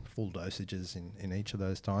using full dosages in each of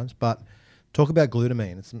those times. But talk about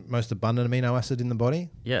glutamine. It's the most abundant amino acid in the body.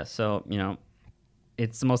 Yeah. So, you know,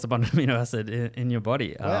 it's the most abundant amino acid in your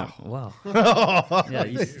body. Wow. Yeah,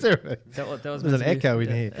 that was There's an echo in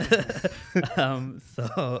here.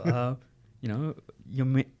 You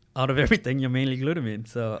know, out of everything, you're mainly glutamine.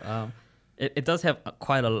 So it does have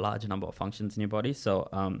quite a large number of functions in your body. So,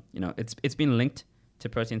 you know, it's been linked to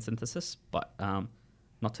protein synthesis, but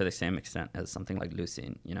not to the same extent as something like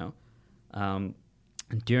leucine, you know.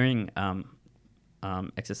 During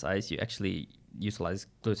exercise, you actually utilize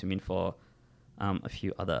glutamine for a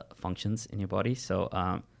few other functions in your body. So,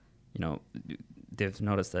 you know, they've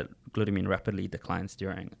noticed that glutamine rapidly declines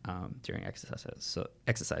during exercise. So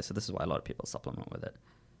this is why a lot of people supplement with it.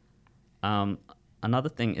 Another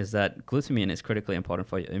thing is that glutamine is critically important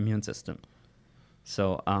for your immune system.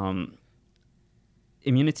 So,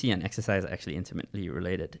 immunity and exercise are actually intimately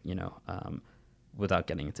related, you know, without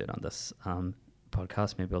getting into it on this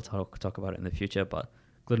podcast. Maybe we'll talk about it in the future, but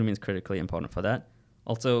glutamine is critically important for that.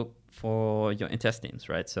 Also for your intestines,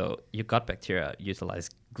 right? So your gut bacteria utilize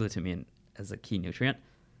glutamine as a key nutrient.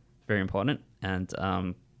 Very important. And,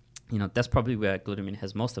 you know, that's probably where glutamine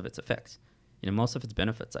has most of its effects. You know, most of its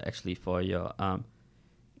benefits are actually for your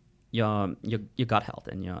gut health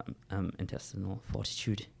and your intestinal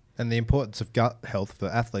fortitude. And the importance of gut health for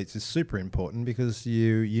athletes is super important because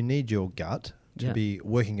you need your gut to Yeah. be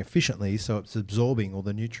working efficiently, so it's absorbing all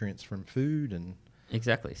the nutrients from food and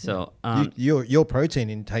Exactly. So your protein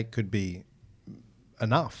intake could be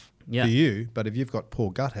enough Yeah. for you, but if you've got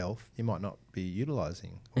poor gut health, you might not be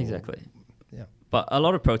utilizing. exactly. Yeah. But a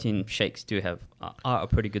lot of protein shakes do have are a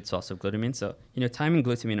pretty good source of glutamine. So timing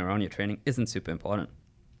glutamine around your training isn't super important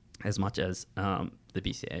as much as the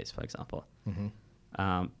BCAAs, for example.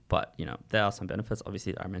 But there are some benefits.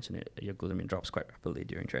 Obviously, I mentioned it. Your glutamine drops quite rapidly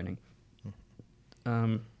during training.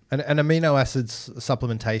 And amino acids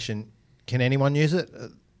supplementation, can anyone use it?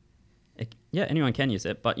 Yeah, anyone can use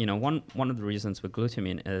it. But one of the reasons with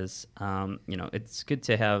glutamine is it's good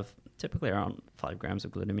to have typically around 5 grams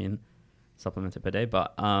of glutamine supplemented per day.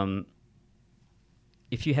 But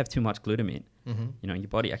if you have too much glutamine, your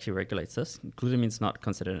body actually regulates this. Glutamine is not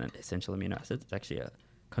considered an essential amino acid. It's actually a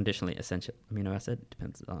conditionally essential amino acid.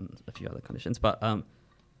 Depends on a few other conditions. But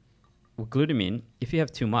with glutamine, if you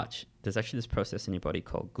have too much, there's actually this process in your body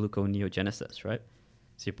called gluconeogenesis, right?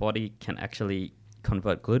 So your body can actually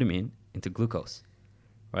convert glutamine into glucose,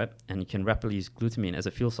 right? And you can rapidly use glutamine as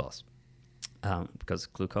a fuel source because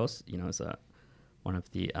glucose, is one of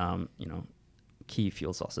the key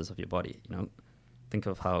fuel sources of your body. Think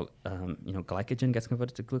of how glycogen gets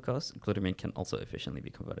converted to glucose. Glutamine can also efficiently be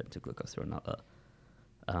converted to glucose through another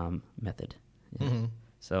method. Yeah.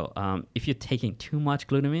 So if you're taking too much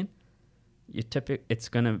glutamine, it's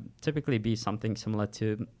going to typically be something similar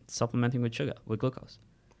to supplementing with sugar, with glucose.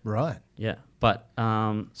 Right. Yeah, but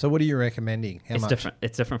So what are you recommending? How it's much? different.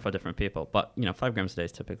 It's different for different people. But 5 grams a day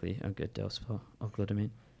is typically a good dose of glutamine.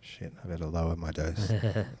 Shit, I better lower my dose.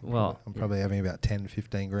 Well, I'm probably having about 10,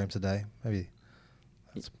 15 grams a day. Maybe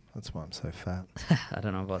that's why I'm so fat. I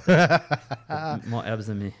don't know about that. More abs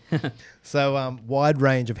than me. So wide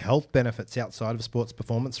range of health benefits outside of sports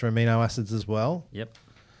performance for amino acids as well. Yep.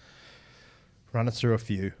 Run us through a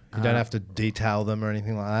few. You don't have to detail them or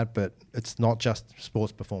anything like that, but it's not just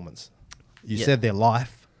sports performance. You Yeah. said their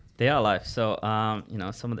life. They are life. So,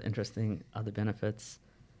 some of the interesting other benefits,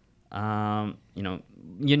 your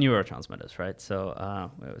neurotransmitters, right? So,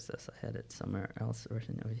 where was this? I had it somewhere else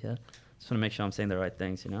written over here. Just want to make sure I'm saying the right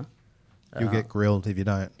things, You'll get grilled if you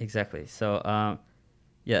don't. Exactly. So,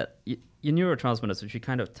 your neurotransmitters, which you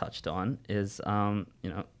kind of touched on, is,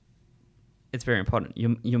 it's very important.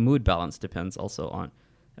 Your mood balance depends also on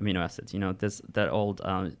amino acids. There's that old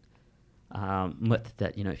myth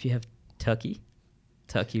that, if you have turkey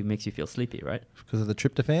makes you feel sleepy, right? Because of the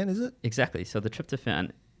tryptophan, is it? Exactly. So the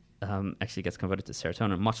tryptophan actually gets converted to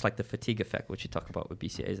serotonin, much like the fatigue effect, which you talk about with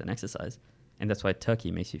BCAAs and exercise. And that's why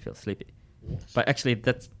turkey makes you feel sleepy. But actually, you've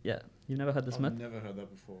never heard this myth? I've never heard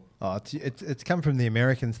that before. Oh, it's come from the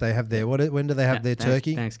Americans. They have their, when do they have their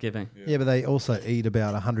turkey? Thanksgiving. Yeah, but they also eat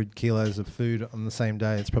about 100 kilos of food on the same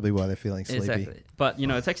day. It's probably why they're feeling sleepy. Exactly. But,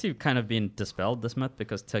 it's actually kind of been dispelled, this myth,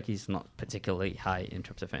 because turkey's not particularly high in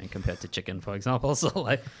tryptophan compared to chicken, for example. So,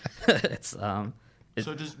 it's...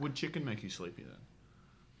 would chicken make you sleepy then?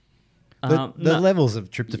 The no. levels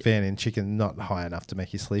of tryptophan in chicken not high enough to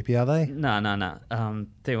make you sleepy, are they? No.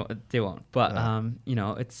 They won't. But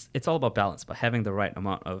it's all about balance. But having the right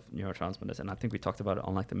amount of neurotransmitters, and I think we talked about it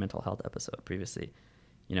on the mental health episode previously.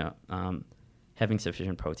 Having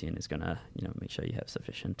sufficient protein is gonna make sure you have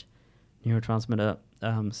sufficient neurotransmitter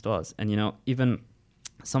stores, and even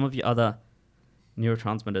some of the other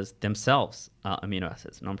neurotransmitters themselves are amino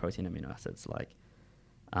acids, non-protein amino acids like.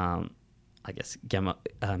 I guess GABA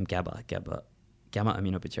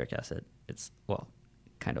aminobutyric acid. It's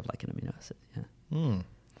kind of like an amino acid. Yeah.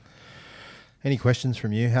 Any questions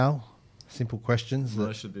from you, Hal? Simple questions.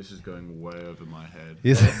 Most of this is going way over my head.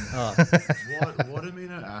 Yes. What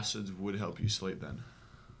amino acids would help you sleep then?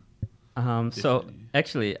 So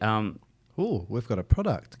actually, Oh, we've got a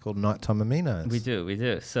product called Nighttime Aminos. we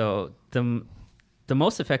do. So the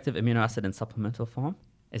most effective amino acid in supplemental form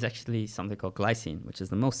is actually something called glycine, which is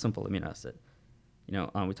the most simple amino acid.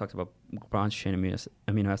 We talked about branch chain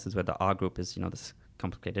amino acids where the R group is, this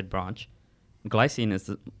complicated branch. Glycine is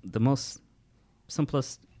the most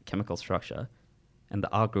simplest chemical structure, and the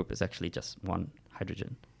R group is actually just one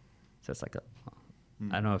hydrogen. So it's like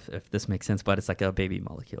I don't know if this makes sense, but it's like a baby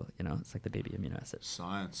molecule, it's like the baby amino acid.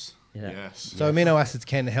 Science. Yeah. Yes. So amino acids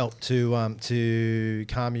can help to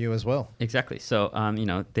calm you as well. Exactly. So,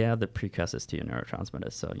 they are the precursors to your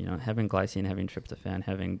neurotransmitters. So, having glycine, having tryptophan,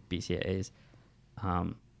 having BCAAs,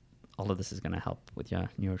 all of this is going to help with your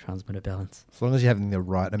neurotransmitter balance. As long as you're having the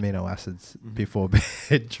right amino acids before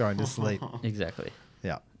bed trying to sleep. Exactly.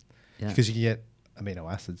 Yeah. Yeah. Because you can get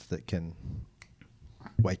amino acids that can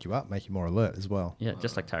wake you up, make you more alert as well. Yeah,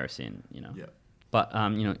 just like tyrosine, Yeah. But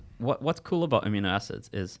what's cool about amino acids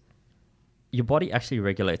is your body actually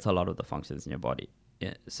regulates a lot of the functions in your body.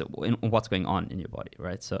 Yeah, so in what's going on in your body,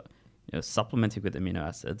 right? So supplementing with amino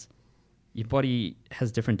acids, your body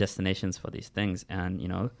has different destinations for these things, and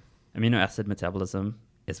amino acid metabolism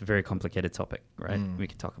is a very complicated topic, right? We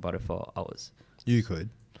could talk about it for hours. You could.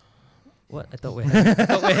 What? I thought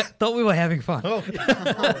thought we were having fun.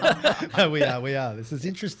 Oh, we are. This is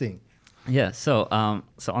interesting. Yeah. So on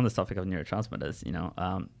this topic of neurotransmitters,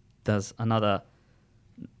 there's another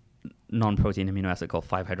non-protein amino acid called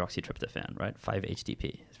 5-hydroxytryptophan, right?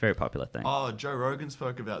 5-HTP. It's a very popular thing. Oh, Joe Rogan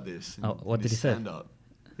spoke about this. What did he say? Stand-up.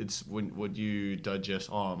 It's when you digest.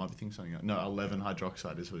 Oh, I might be thinking something. No,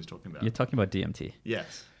 11-hydroxide is what he's talking about. You're talking about DMT.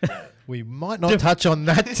 Yes. We might not touch on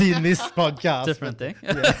that in this podcast. Different thing.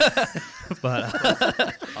 But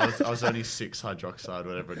I was only 6-hydroxide,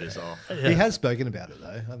 whatever it is, off. He has spoken about it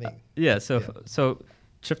though, I think. Yeah. So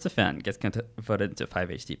tryptophan gets converted into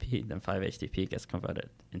 5-HTP, then 5-HTP gets converted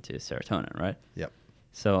into serotonin, right? Yep.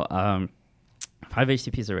 So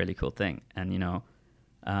 5-HTP is a really cool thing, and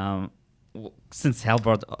since Hal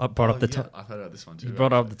brought up the topic, I've heard about this one too. he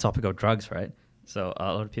brought up the topic of drugs, right? So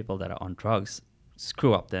a lot of people that are on drugs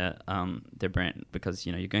screw up their brain because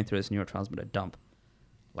you're going through this neurotransmitter dump,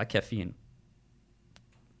 like caffeine,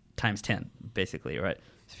 times 10, basically, right?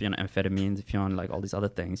 If you're on amphetamines, if you're on like all these other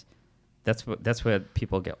things, that's where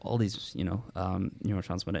people get all these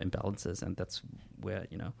neurotransmitter imbalances, and that's where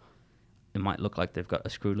it might look like they've got a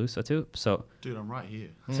screw loose or two. So, dude, I'm right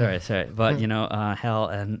here. Sorry, but Hal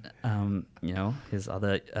and his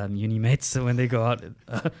other uni mates when they go out,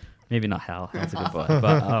 maybe not Hal. Hal's a good boy,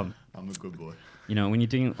 but I'm a good boy. when you're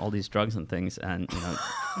doing all these drugs and things, and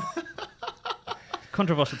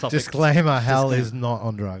controversial topics. Disclaimer: Hal is not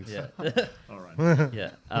on drugs. Yeah. All right.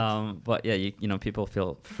 Yeah. But yeah, people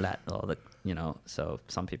feel flat, or so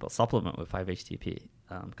some people supplement with 5-HTP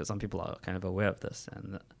because some people are kind of aware of this,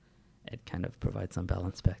 and it kind of provides some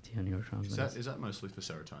balance back to your neurotransmitters. Is that mostly for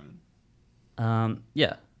serotonin?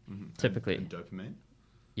 Yeah, Mm-hmm. typically. And dopamine?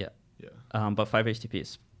 Yeah. Yeah. But 5-HTP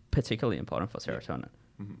is particularly important for serotonin.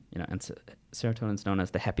 Mm-hmm. And serotonin is known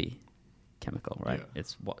as the happy chemical, right? Yeah.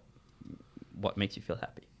 It's what makes you feel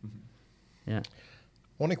happy. Mm-hmm. Yeah. I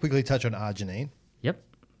want to quickly touch on arginine. Yep.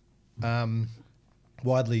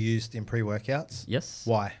 Widely used in pre-workouts. Yes.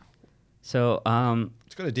 Why? So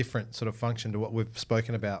It's got a different sort of function to what we've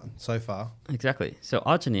spoken about so far. exactly. So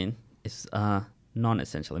arginine is a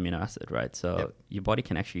non-essential amino acid, right? So Yep. your body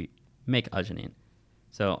can actually make arginine.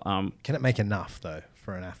 So Can it make enough though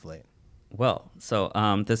for an athlete?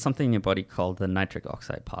 there's something in your body called the nitric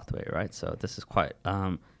oxide pathway, right? So this is quite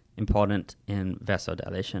important in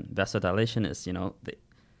vasodilation. Vasodilation is the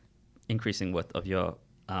increasing width of your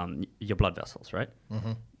blood vessels, right?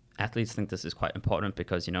 Mm-hmm. Athletes think this is quite important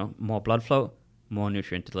because more blood flow, more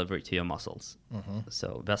nutrient delivery to your muscles. Mm-hmm.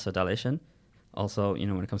 So vasodilation. Also,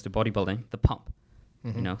 when it comes to bodybuilding, the pump.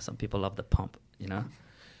 Mm-hmm. Some people love the pump.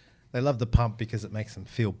 They love the pump because it makes them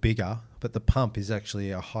feel bigger, but the pump is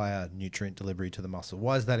actually a higher nutrient delivery to the muscle.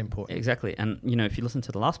 Why is that important? Exactly. And if you listen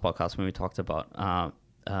to the last podcast when we talked about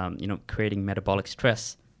creating metabolic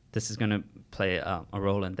stress, this is going to play a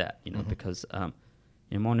role in that. Because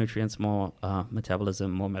more nutrients, more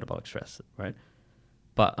metabolism, more metabolic stress, right?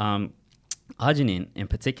 But arginine in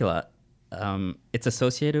particular, it's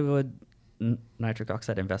associated with nitric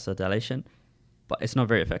oxide and vasodilation, but it's not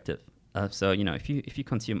very effective. So if you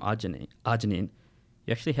consume arginine,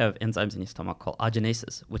 you actually have enzymes in your stomach called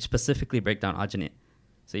arginases, which specifically break down arginine.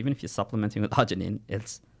 So even if you're supplementing with arginine,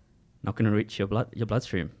 it's not going to reach your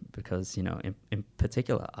bloodstream because in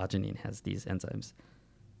particular arginine has these enzymes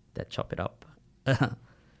that chop it up.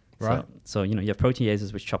 Right. So you have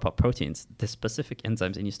proteases which chop up proteins. There's specific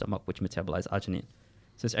enzymes in your stomach which metabolize arginine.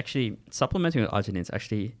 So it's actually supplementing with arginine is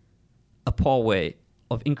actually a poor way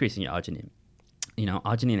of increasing your arginine.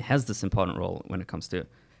 Arginine has this important role when it comes to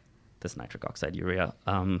this nitric oxide urea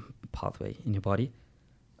pathway in your body.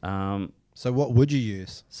 So what would you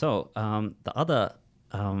use? So the other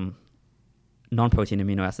non-protein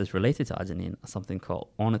amino acids related to arginine are something called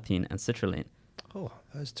ornithine and citrulline. Oh,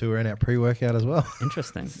 those two are in our pre-workout as well.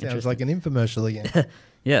 Interesting. Sounds like an infomercial again.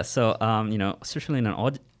 Yeah. So citrulline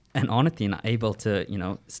and ornithine are able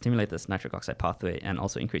to stimulate this nitric oxide pathway and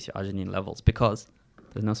also increase your arginine levels because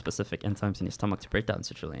there's no specific enzymes in your stomach to break down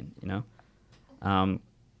citrulline.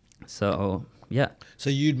 So yeah. So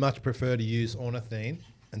you'd much prefer to use ornithine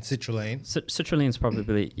and citrulline. Citrulline is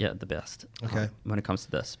probably the best. Okay. When it comes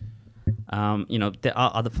to this, there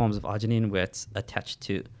are other forms of arginine where it's attached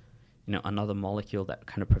to another molecule that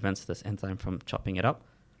kind of prevents this enzyme from chopping it up.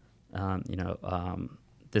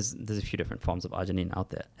 There's a few different forms of arginine out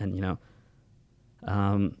there, and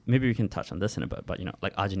Maybe we can touch on this in a bit, but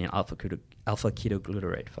like arginine alpha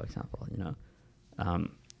ketoglutarate, for example,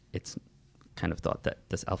 it's kind of thought that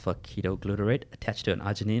this alpha ketoglutarate attached to an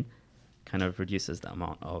arginine kind of reduces the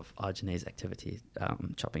amount of arginase activity,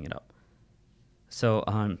 chopping it up. So,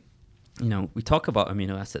 we talk about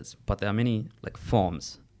amino acids, but there are many like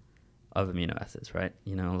forms of amino acids, right?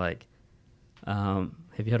 Have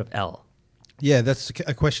you heard of L? Yeah, that's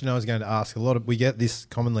a question I was going to ask. We get this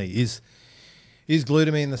commonly. Is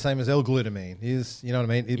glutamine the same as L-glutamine? You know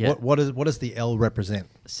what I mean? Yeah. What does the L represent?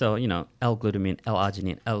 So, L-glutamine,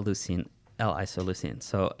 L-arginine, L-leucine, L-isoleucine.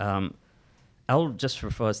 So, L just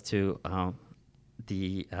refers to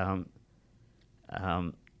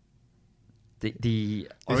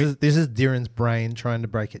this is Diren's brain trying to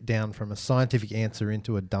break it down from a scientific answer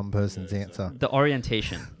into a dumb person's answer. the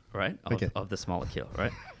orientation, right, Okay. of this molecule,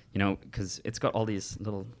 right? Because it's got all these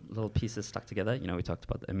little pieces stuck together. We talked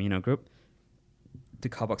about the amino group, the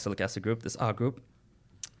carboxylic acid group, this R group,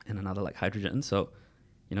 and another like hydrogen. So,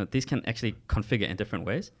 these can actually configure in different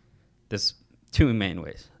ways. There's two main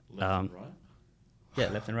ways. Left and right. Yeah,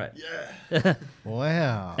 left and right. Yeah.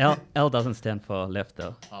 Wow. L doesn't stand for left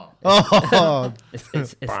though. Oh,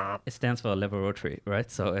 It stands for levorotary, right?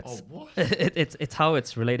 So it's what? it's how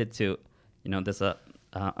it's related to, there's a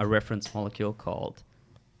reference molecule called,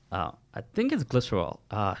 I think it's glycerol.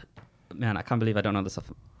 Man, I can't believe I don't know this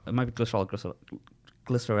stuff. It might be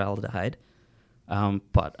glyceraldehyde.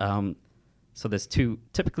 So there's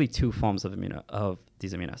typically two forms of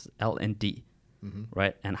these amino acids, L and D,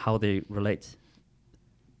 right? And how they relate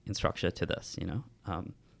in structure to this,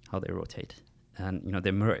 how they rotate. And,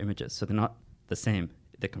 they're mirror images, so they're not the same.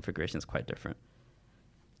 The configuration is quite different.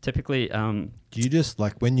 Typically... do you just,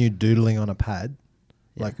 like, when you're doodling on a pad,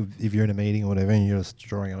 Yeah. like if you're in a meeting or whatever and you're just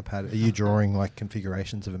drawing on a pad, are you drawing, like,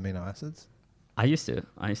 configurations of amino acids? I used to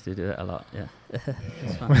do that a lot, yeah.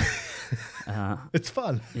 It's fun. It's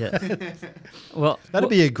fun. Yeah. Well... That'd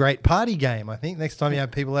be a great party game, I think, next time you have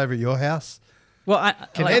people over at your house. Well,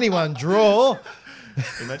 Can anyone draw?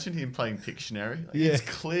 Imagine him playing Pictionary. Like, Yeah. It's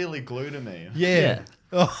clearly glutamine. Yeah.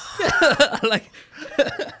 Oh.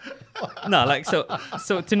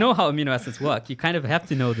 so to know how amino acids work, you kind of have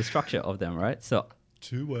to know the structure of them, right? So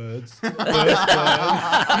 2 words.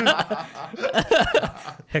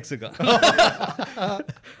 hexagon.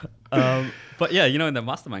 But yeah, in the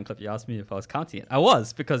mastermind clip, you asked me if I was counting it. I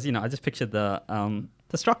was, because I just pictured the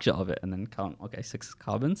structure of it and then count. Okay, 6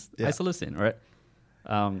 carbons, Yeah. isoleucine, right?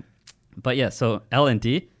 But yeah, so L and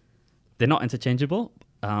D, they're not interchangeable.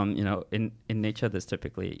 In nature, there's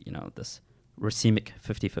typically this racemic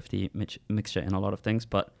 50-50 mixture in a lot of things,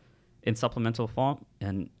 but in supplemental form,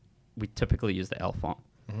 and we typically use the L form.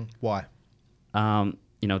 Mhm. Why?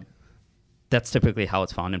 That's typically how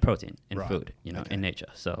it's found in protein, in Right. food, Okay. in nature.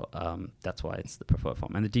 So that's why it's the preferred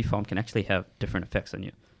form. And the D form can actually have different effects on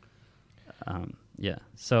you. Yeah.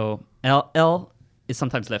 So L is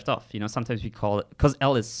sometimes left off. Sometimes we call it, because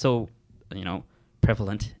L is so,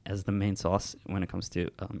 prevalent as the main source when it comes to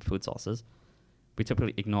food sources, we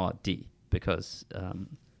typically ignore D because,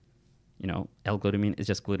 L-glutamine is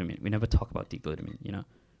just glutamine. We never talk about D-glutamine,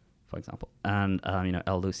 for example. And,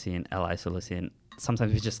 L-leucine, L-isoleucine,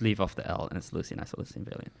 sometimes we just leave off the L and it's leucine, isoleucine,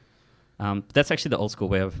 valine. That's actually the old school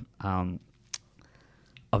way of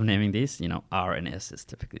naming these. R and S is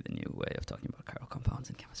typically the new way of talking about chiral compounds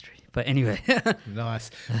in chemistry. But anyway. Nice.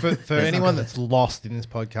 For anyone that's lost in this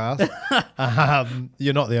podcast,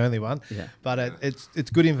 you're not the only one. Yeah. But it's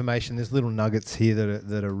good information. There's little nuggets here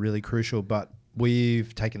that are really crucial. But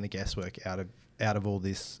we've taken the guesswork out of all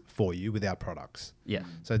this for you with our products. Yeah.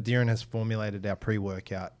 So Diren has formulated our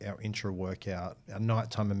pre-workout, our intra-workout, our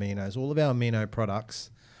nighttime aminos, all of our amino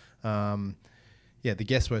products. The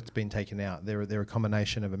guesswork's been taken out. They're a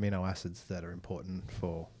combination of amino acids that are important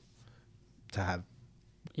to have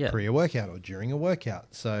pre a workout or during a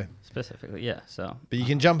workout. So specifically, yeah. So, but you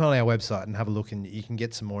can jump on our website and have a look, and you can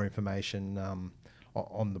get some more information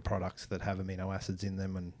on the products that have amino acids in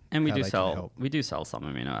them, and we how do they can sell help. we do sell some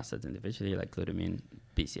amino acids individually, like glutamine,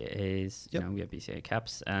 BCAAs. Yep. We have BCAA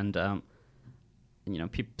caps, and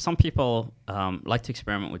some people like to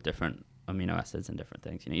experiment with different amino acids and different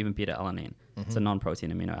things. Even beta-alanine. It's a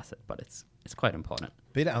non-protein amino acid, but it's quite important.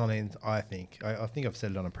 Beta-alanine, I think I've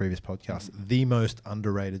said it on a previous podcast, the most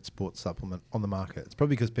underrated sports supplement on the market. It's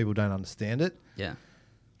probably because people don't understand it. Yeah.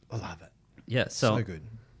 I love it. Yeah. So good.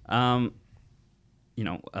 Let's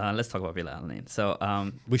talk about beta-alanine.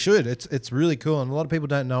 So We should. It's really cool, and a lot of people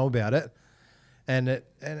don't know about it. And it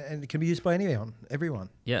can be used by everyone.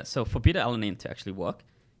 Yeah. So for beta-alanine to actually work,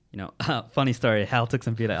 you know, funny story. Hal took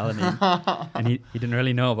some beta-alanine, and he didn't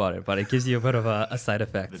really know about it, but it gives you a bit of a side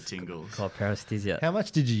effect The tingles. called paresthesia. How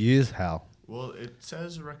much did you use, Hal? Well, it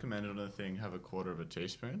says recommended on the thing have a quarter of a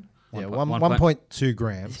teaspoon. Yeah, One point- 1.2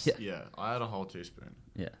 grams. Yeah. Yeah, I had a whole teaspoon.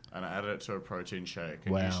 Yeah. And I added it to a protein shake.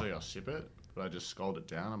 And Wow. usually I'll sip it, but I just sculled it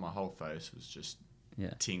down and my whole face was just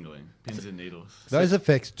Yeah. tingling. Pins and needles. Those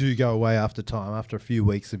effects do go away after time, after a few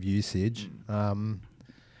weeks of usage.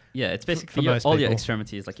 Yeah, it's for basically most all your people.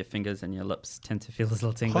 extremities, like your fingers and your lips, tend to feel this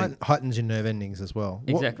little tingling. Heightens your nerve endings as well.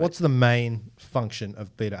 Exactly. What's the main function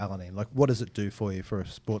of beta-alanine? Like, what does it do for you for a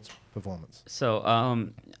sports performance? So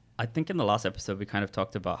I think in the last episode we kind of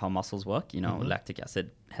talked about how muscles work. You know, lactic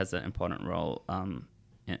acid has an important role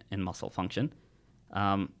in muscle function.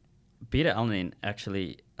 Beta-alanine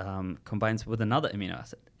actually combines with another amino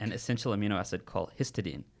acid, an essential amino acid called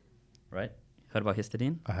histidine, right? Heard about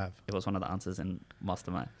histidine? I have. It was one of the answers in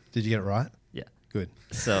Mastermind. Did you get it right? Yeah. Good.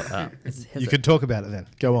 So You could talk about it then.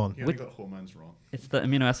 Go on. You only got hormones wrong. it's the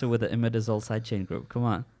amino acid with the imidazole side chain group. Come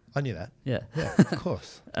on. I knew that. Yeah. Yeah, of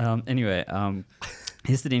course. Anyway,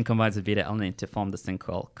 histidine combines with beta-alanine to form this thing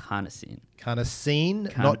called carnosine.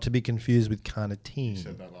 Carnosine, not to be confused with carnitine. You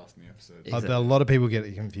said that last in the episode. Exactly. A lot of people get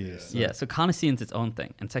it confused. Yeah, so carnosine is its own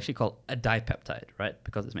thing. And it's actually called a dipeptide, right?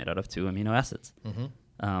 Because it's made out of 2 amino acids.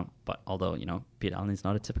 But although, you know, beta-alanine is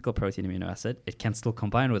not a typical protein amino acid, it can still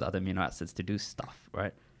combine with other amino acids to do stuff,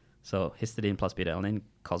 right? So histidine plus beta-alanine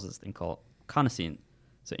causes this thing called carnosine.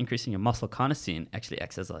 So increasing your muscle carnosine actually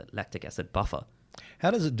acts as a lactic acid buffer.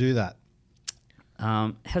 How does it do that?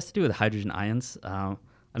 It has to do with hydrogen ions. I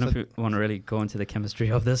don't know if you want to really go into the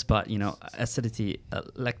chemistry of this, but, you know, acidity,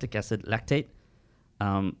 lactic acid, lactate.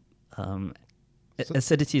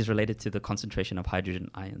 Acidity is related to the concentration of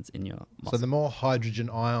hydrogen ions in your muscle. So the more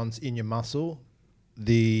hydrogen ions in your muscle,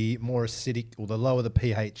 the more acidic, or the lower the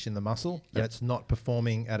pH in the muscle, and Yep. it's not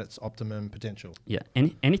performing at its optimum potential. Yeah,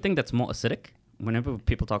 anything that's more acidic, whenever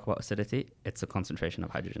people talk about acidity, it's a concentration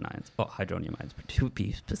of hydrogen ions, or hydronium ions, to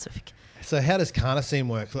be specific. So how does carnosine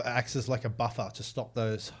work? It acts as like a buffer to stop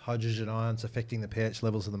those hydrogen ions affecting the pH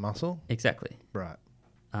levels of the muscle? Exactly. Right.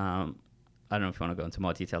 I don't know if you want to go into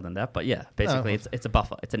more detail than that, but yeah, basically it's a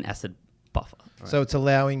buffer. It's an acid buffer. Right? So it's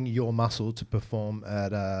allowing your muscle to perform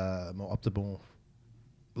at a more optimal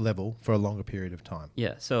level for a longer period of time.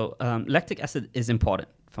 Yeah, so lactic acid is important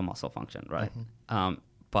for muscle function, right?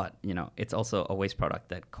 But, you know, it's also a waste product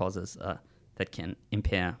that causes, that can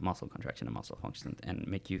impair muscle contraction and muscle function and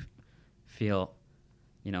make you feel,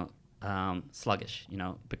 you know, sluggish, you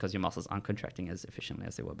know, because your muscles aren't contracting as efficiently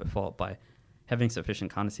as they were before. By having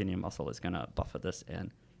sufficient carnosine in your muscle is going to buffer this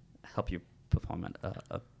and help you perform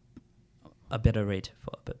at a better rate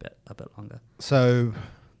for a bit longer. So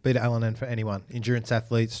beta-alanine for anyone, endurance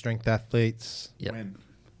athletes, strength athletes. Yeah. When?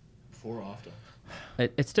 Before or after?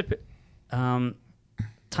 It's typical.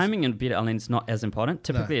 Timing in beta-alanine is not as important.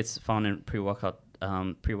 Typically, it's found in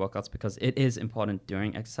pre-workouts because it is important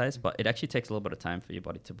during exercise, but it actually takes a little bit of time for your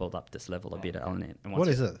body to build up this level of beta-alanine. And What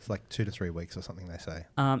once is it? It's like 2 to 3 weeks or something, they say.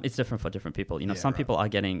 It's different for different people. You know, Yeah, some right. people are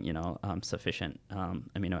getting, you know, sufficient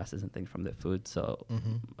amino acids and things from their food. So,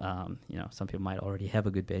 you know, some people might already have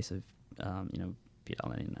a good base of, you know,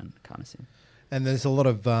 beta-alanine and carnosine. And there's a lot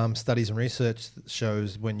of studies and research that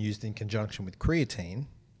shows when used in conjunction with creatine,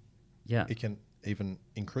 Yeah. it can even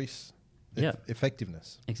increase Yeah.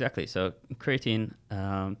 effectiveness. Exactly. So creatine,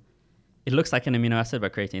 it looks like an amino acid,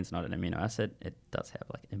 but creatine is not an amino acid. It does have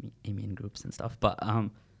like amine groups and stuff, but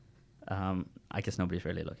I guess nobody's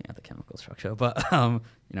really looking at the chemical structure. But you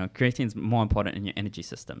know, creatine is more important in your energy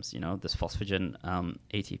systems. You know, this phosphagen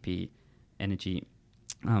ATP energy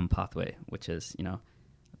pathway, which is, you know,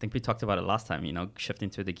 I think we talked about it last time. You know, shifting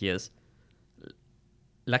through the gears.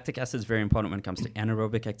 Lactic acid is very important when it comes to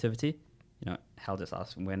anaerobic activity. You know, Hal just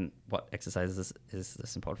asked what exercises is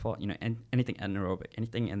this important for? You know, anything anaerobic,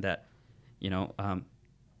 anything in that, you know,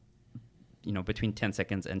 between 10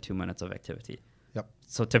 seconds and 2 minutes of activity. Yep.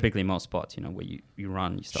 So typically most sports, you know, where you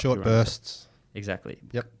run, you stop. Short you run, bursts. Exactly.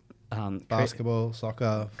 Yep. Basketball,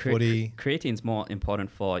 soccer, footy. Creatine's more important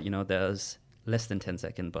for, you know, there's less than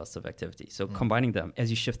 10-second bursts of activity. So combining them as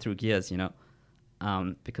you shift through gears, you know,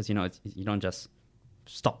 because, you know, you don't just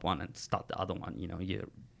stop one and start the other one. You know, you're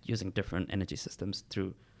using different energy systems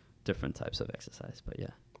through different types of exercise. But yeah.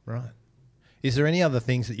 Right. Is there any other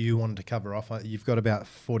things that you wanted to cover off? You've got about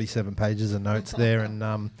 47 pages of notes there, and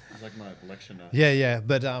It's like my lecture notes. yeah.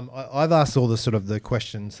 But I've asked all the sort of the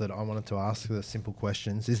questions that I wanted to ask, the simple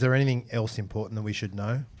questions. Is there anything else important that we should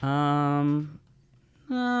know?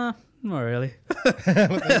 Not really.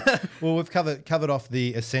 Well, we've covered off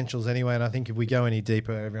the essentials anyway, and I think if we go any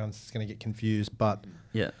deeper, everyone's going to get confused. But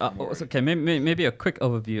Yeah. Okay. Maybe a quick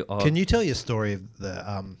overview of. Can you tell your story of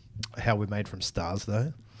the how we're made from stars,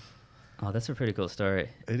 though? Oh, that's a pretty cool story.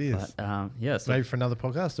 It is. But, yeah. So Maybe for another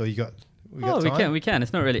podcast, or we got we can.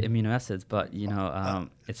 It's not really amino acids, but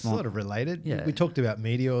it's more sort of related. Yeah. We talked about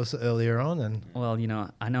meteors earlier on, and Well,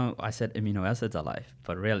 I know I said amino acids are life,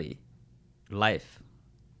 but really, life,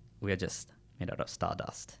 we are just made out of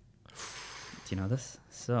stardust. Do you know this?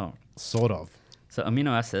 So sort of.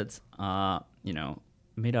 amino acids are,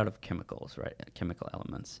 made out of chemicals, right? Chemical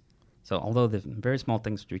elements. So although they're very small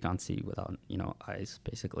things which we can't see without, eyes,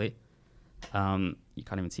 basically, you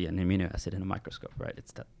can't even see an amino acid in a microscope, right?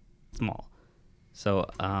 It's that small. So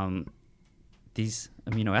these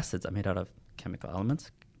amino acids are made out of chemical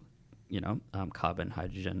elements, carbon,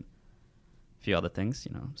 hydrogen, a few other things.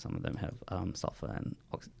 Some of them have sulfur and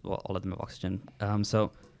all of them have oxygen.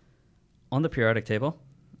 So on the periodic table,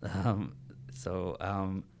 if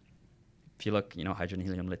you look, hydrogen,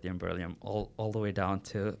 helium, lithium, beryllium, all the way down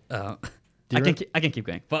to I can keep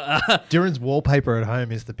going, but Duran's wallpaper at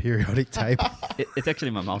home is the periodic table, it's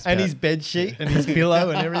actually my mouse and pad. his bed sheet, and his pillow,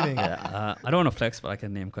 and everything. Yeah, I don't want to flex, but I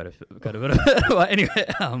can name quite a bit of it. But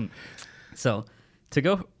anyway, so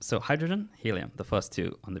hydrogen, helium, the first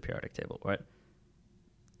two on the periodic table, right?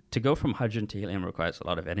 To go from hydrogen to helium requires a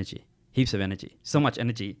lot of energy, heaps of energy, so much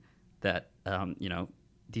energy that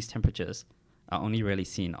these temperatures are only really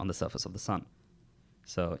seen on the surface of the sun.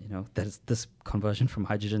 So there's this conversion from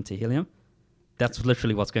hydrogen to helium. That's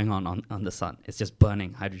literally what's going on the sun. It's just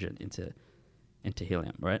burning hydrogen into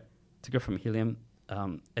helium, right? To go from helium,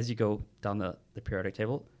 as you go down the periodic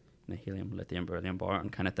table, helium, lithium, beryllium, boron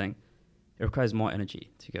kind of thing, it requires more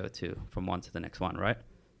energy to go from one to the next one, right?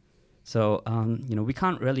 So, we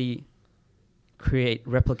can't really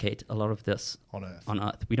replicate a lot of this On Earth. On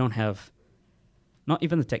Earth. We don't have, not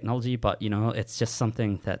even the technology, but, it's just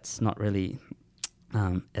something that's not really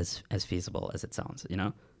as feasible as it sounds,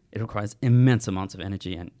 It requires immense amounts of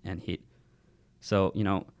energy and heat. So,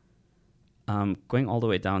 going all the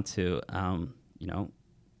way down to,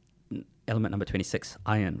 element number 26,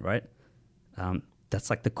 iron, right? That's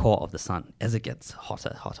like the core of the sun. As it gets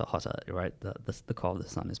hotter, right? The core of the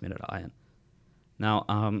sun is made out of iron. Now,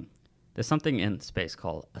 there's something in space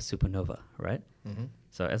called a supernova, right? Mm-hmm.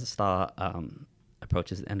 So as a star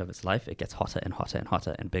approaches the end of its life, it gets hotter and hotter and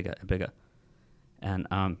hotter and bigger and bigger. And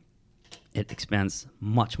it expands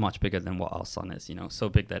much, much bigger than what our sun is, so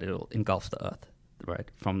big that it'll engulf the Earth, right,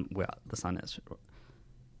 from where the sun is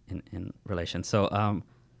in relation. So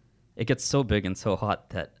it gets so big and so hot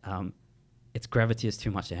that its gravity is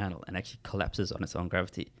too much to handle and actually collapses on its own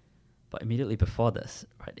gravity. But immediately before this,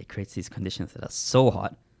 right, it creates these conditions that are so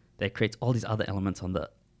hot that it creates all these other elements on the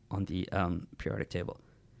periodic table.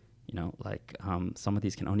 Some of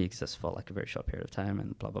these can only exist for like a very short period of time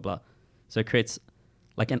and blah blah blah. So it creates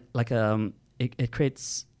it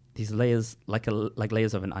creates these layers like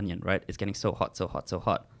layers of an onion, right? It's getting so hot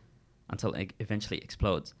until it eventually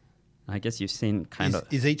explodes. And I guess you've seen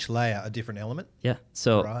Is each layer a different element? Yeah.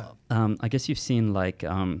 So Right. I guess you've seen a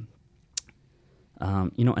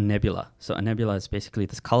nebula. So a nebula is basically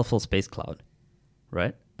this colorful space cloud,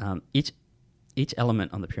 right? Each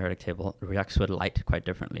element on the periodic table reacts with light quite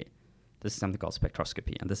differently. This is something called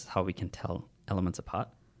spectroscopy, and this is how we can tell elements apart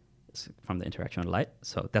from the interaction with light.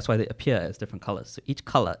 So that's why they appear as different colors. So each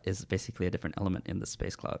color is basically a different element in the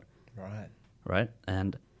space cloud. Right. Right?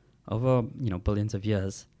 And over, billions of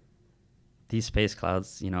years, these space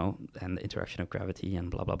clouds, and the interaction of gravity and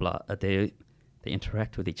blah, blah, blah, they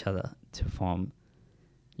interact with each other to form,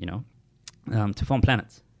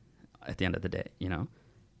 planets at the end of the day,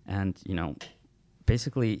 And,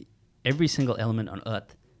 basically every single element on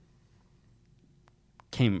Earth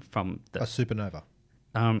came from A supernova.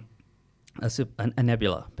 a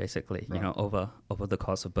nebula, basically, Right. over the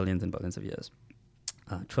course of billions and billions of years,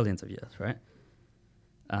 trillions of years, right?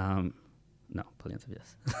 No, billions of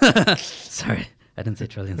years. Sorry, I didn't say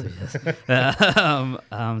trillions of years.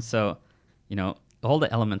 So, all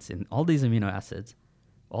the elements in all these amino acids,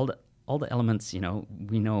 all the elements,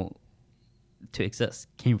 we know to exist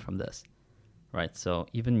came from this, right? So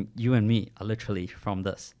even you and me are literally from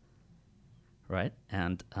this, right?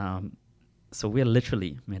 And so we're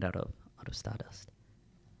literally made out of stardust.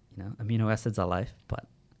 Amino acids are life, but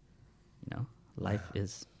life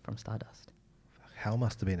is from stardust. Hal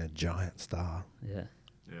must have been a giant star. Yeah,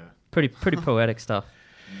 Yeah. pretty poetic stuff.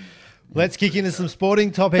 Let's kick into some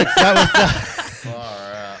sporting topics. That was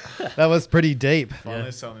Far out. that was pretty deep.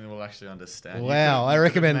 Finally, something we'll actually understand. Wow, I You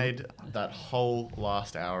could've recommend- made that whole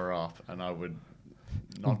last hour up, and I would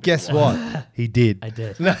not. Guess been won. what? He did. I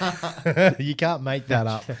did. You can't make that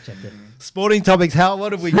up. Checked it. Sporting topics. Hal,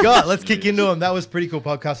 what have we got? Let's kick into them. That was a pretty cool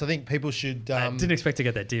podcast. I think people should. I didn't expect to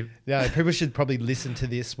get that deep. Yeah, people should probably listen to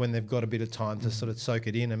this when they've got a bit of time to sort of soak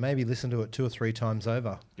it in, and maybe listen to it 2 or 3 times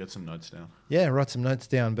over. Get some notes down. Yeah, write some notes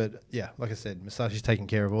down. But yeah, like I said, Masashi's taking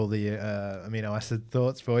care of all the amino acid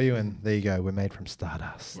thoughts for you, and there you go. We're made from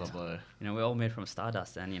stardust. Lovely. You know, we're all made from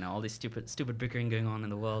stardust, and you know all this stupid bickering going on in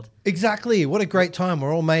the world. Exactly. What a great time.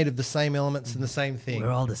 We're all made of the same elements and the same thing.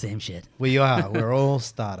 We're all the same shit. We are. We're all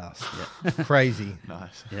stardust. Crazy.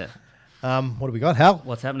 Nice. Yeah. What do we got, Hal?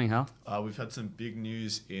 What's happening, Hal? We've had some big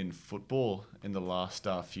news in football in the last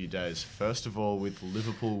few days. First of all, with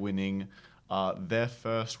Liverpool winning their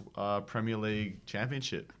first Premier League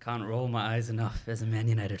championship. Can't roll my eyes enough as a Man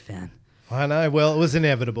United fan. I know. Well, it was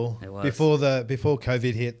inevitable. It was. Before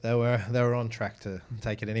COVID hit, they were on track to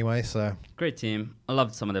take it anyway. So Great team. I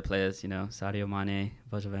loved some of their players. You know, Sadio Mane,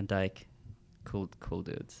 Virgil van Dijk, cool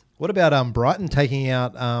dudes. what about Brighton taking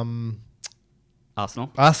out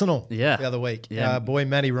Arsenal, Arsenal? Yeah. The other week. Yeah. Boy,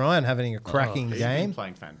 Matty Ryan having a cracking He's been game.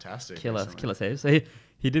 playing fantastic. killer recently. saves. So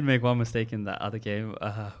he did make one mistake in that other game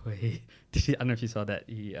where I don't know if you saw that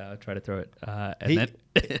he tried to throw it and He- then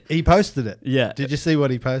He posted it. Yeah. Did you see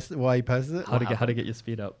what he posted? Why he posted it? how to get your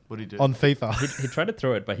speed up. What did he do? On FIFA. He tried to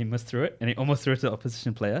throw it, but he missed through it, and he almost threw it to the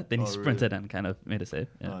opposition player. Then he Oh, sprinted really? and kind of made a save.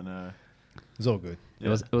 Yeah. Oh, no. It's all good. It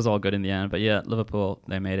was all good in the end. But yeah, Liverpool,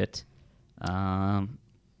 they made it.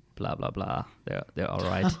 Blah blah blah. They're all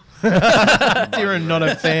right. You're not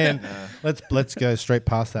a fan. Let's go straight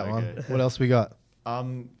past that one. Okay. What else we got?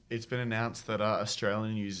 It's been announced that Australia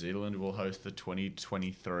and New Zealand will host the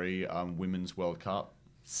 2023 Women's World Cup.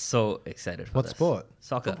 So excited for What this. sport?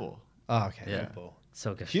 Soccer. Football. Oh, okay. Yeah. Football.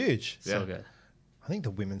 So good. Huge. So Yeah. good. I think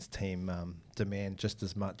the women's team demand just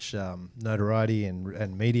as much notoriety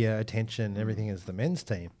and media attention and everything as the men's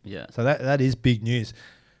team. Yeah. So that is big news.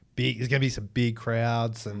 Big. There's going to be some big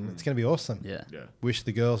crowds, and it's going to be awesome. Yeah. Yeah. Wish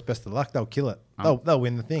the girls best of luck. They'll kill it. They'll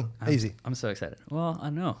win the thing. Easy. I'm so excited. Well, I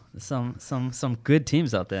know there's some good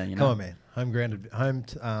teams out there. You know. Come on, man.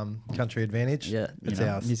 Home country advantage. Yeah. It's you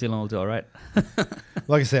know, ours. New Zealand will do all right.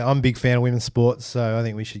 Like I said, I'm a big fan of women's sports, so I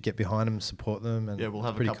think we should get behind them, support them, and Yeah, we'll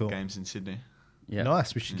have a pretty couple cool. games in Sydney. Yeah.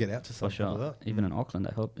 Nice. We should get out to For something sure. like that. Even in Auckland,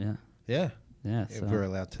 I hope. Yeah. Yeah. Yeah. If So we're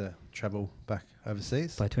allowed to travel back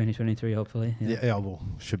overseas. by 2023, hopefully. Yeah, well,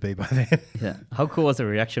 should be by then. Yeah. How cool was the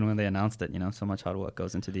reaction when they announced it? You know, so much hard work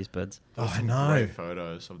goes into these bids. There were Oh, I some know. great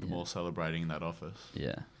photos of them all celebrating in that office.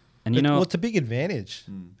 Yeah. And you know, well, it's a big advantage.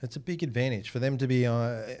 It's a big advantage for them to be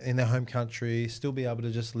in their home country, still be able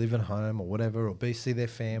to just live at home or whatever, or see their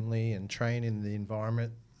family and train in the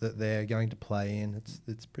environment that they're going to play in.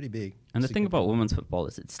 It's pretty big. and the It's thing a- about women's football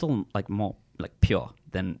is it's still like more like pure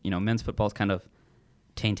than, you know, men's football is kind of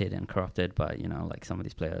tainted and corrupted by, you know, like some of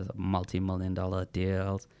these players, multi-million-dollar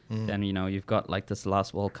deals. Then, you know, you've got like this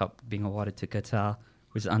last World Cup being awarded to Qatar,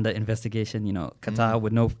 which is under investigation. You know, Qatar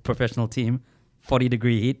with no professional team,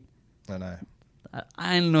 40-degree heat. I know.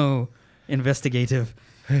 I know investigative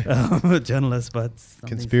journalists, but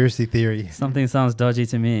Conspiracy theory. something sounds dodgy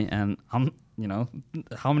to me. And you know,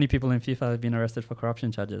 how many people in FIFA have been arrested for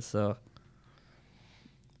corruption charges? So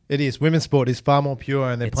It is. Women's sport is far more pure,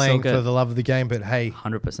 and they're It's so playing for good. the love of the game. But hey,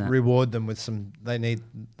 100%. reward them with some. They need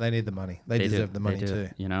the money. They deserve the money They do.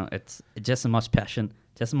 too. You know, it's just as much passion,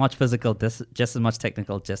 just as much physical, just as much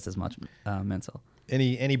technical, just as much mental.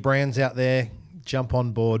 Any brands out there, jump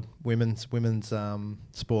on board women's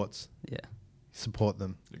sports. Yeah. Support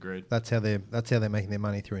them. Agreed. That's how they're making their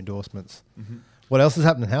money through endorsements. What else is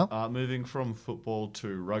happening, Hal? Moving from football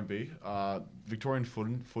to rugby, Victorian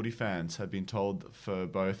footy fans have been told for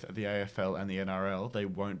both the AFL and the NRL they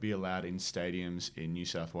won't be allowed in stadiums in New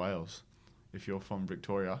South Wales if you're from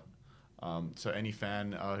Victoria. So any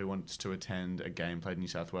fan who wants to attend a game played in New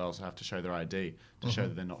South Wales will have to show their ID to show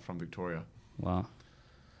that they're not from Victoria. Wow.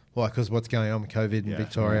 Why? Because what's going on with COVID in Yeah.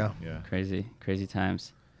 Victoria? Yeah. Crazy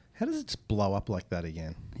times. How does it just blow up like that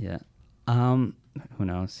again? Yeah. Who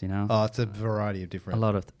knows? You know. Oh, it's a variety of different.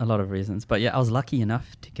 A lot of reasons. But yeah, I was lucky enough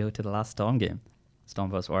to go to the last Storm game,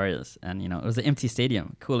 Storm vs Warriors, and you know it was an empty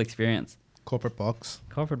stadium, cool experience. Corporate box.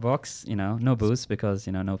 Corporate box, you know, no booze because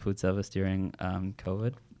you know no food service during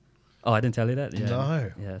COVID. Oh, I didn't tell you that. Yeah.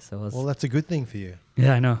 No. Yeah, so it was. Well, that's a good thing for you.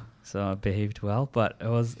 Yeah, I know. So I behaved well, but it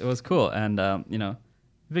was cool, and you know,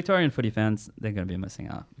 Victorian footy fans they're gonna be missing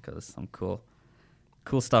out because some cool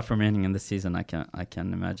stuff remaining in this season. I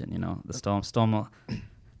can imagine. You know, the Storm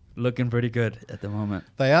looking pretty good at the moment.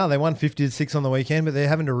 They are. They won 50-6 on the weekend, but they're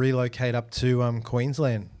having to relocate up to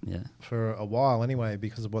Queensland Yeah. for a while anyway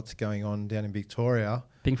because of what's going on down in Victoria.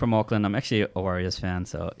 Being from Auckland, I'm actually a Warriors fan,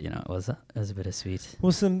 so it was a bittersweet.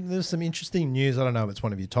 Well, there was some interesting news. I don't know if it's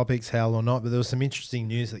one of your topics, Hal, or not, but there was some interesting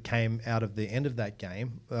news that came out of the end of that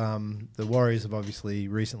game. The Warriors have obviously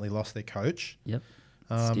recently lost their coach. Yep.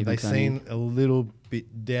 They Stephen seem Cunningham. a little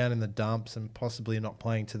bit down in the dumps and possibly not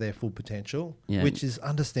playing to their full potential, Yeah. which is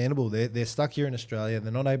understandable. They're stuck here in Australia.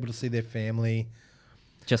 They're not able to see their family.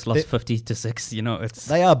 Just lost 50-6. It's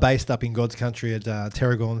They are based up in God's country at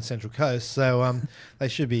Terrigal on the Central Coast, so they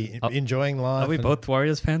should be enjoying life. Are we and- both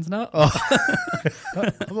Warriors fans now?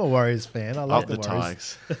 I'm a Warriors fan. I love Up the the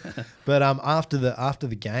Warriors. Tigers. But after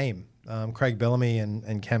the game, Craig Bellamy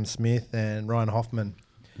and Cam Smith and Ryan Hoffman.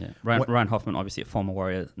 Yeah. What- Ryan Hoffman, obviously a former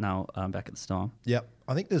Warrior, now back at the Storm. Yep,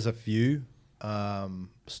 I think there's a few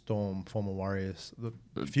Storm former Warriors,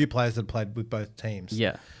 a few players that played with both teams.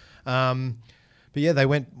 Yeah. But yeah, they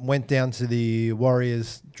went down to the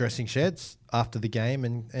Warriors dressing sheds after the game,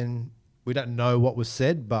 and we don't know what was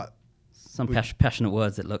said, but Some passionate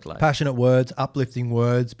words it looked like. passionate words, uplifting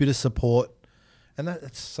words, bit of support, and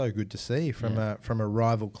that's so good to see from a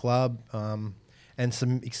rival club, and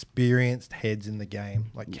some experienced heads in the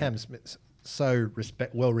game like Cam Smith, so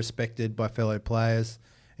well respected by fellow players,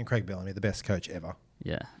 and Craig Bellamy, the best coach ever.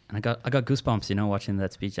 Yeah. And I got goosebumps, watching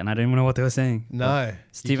that speech, and I didn't even know what they were saying. No. But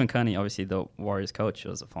Stephen Cunningham, obviously the Warriors coach,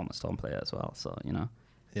 was a former Storm player as well, so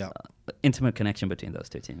Yeah, intimate connection between those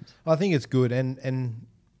two teams. I think it's good, and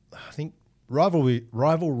I think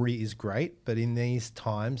rivalry is great, but in these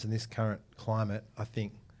times, in this current climate, I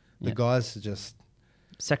think the guys are just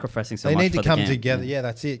Sacrificing so they much need to for the come game. together. Yeah,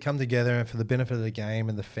 that's it. Come together and for the benefit of the game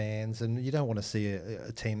and the fans. And you don't want to see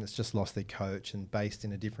a team that's just lost their coach and based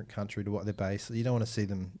in a different country to what they're based. You don't want to see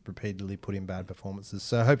them repeatedly put in bad performances.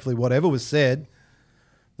 So hopefully, whatever was said,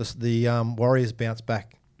 the Warriors bounce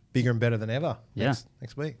back bigger and better than ever. Yeah.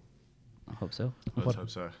 Next week. I hope so. Let's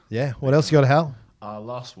hope so. Yeah. What else you got, Hal?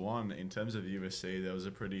 Last one, in terms of UFC, there was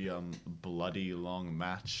a pretty bloody long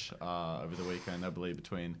match over the weekend, I believe,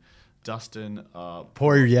 between Dustin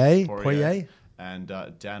Poirier? and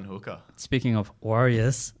Dan Hooker. Speaking of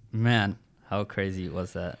Warriors, man, how crazy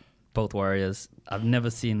was that? Both Warriors. I've never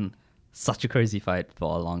seen such a crazy fight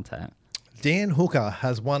for a long time. Dan Hooker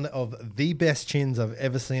has one of the best chins I've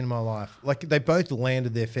ever seen in my life. Like, they both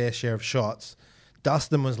landed their fair share of shots.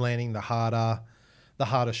 Dustin was landing the harder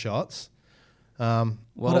shots.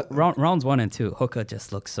 Rounds 1 and 2, Hooker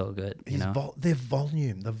just looks so good. The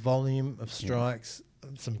volume of strikes,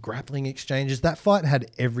 some grappling exchanges. That fight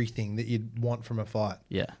had everything that you'd want from a fight.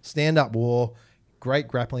 Yeah. Stand-up war, great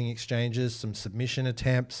grappling exchanges, some submission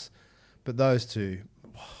attempts. But those two,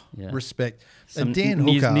 respect. Some and Dan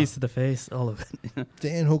Hooker, knees to the face, all of it.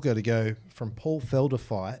 Dan Hooker to go from Paul Felder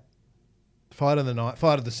fight of the night,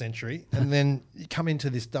 fight of the century, and then you come into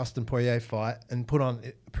this Dustin Poirier fight and put on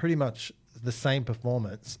pretty much the same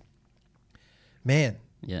performance. Man,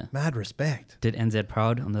 Yeah. mad respect. Did NZ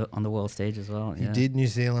proud on the world stage as well. He did New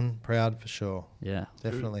Zealand proud for sure. Yeah.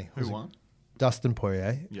 Definitely. Who won? Dustin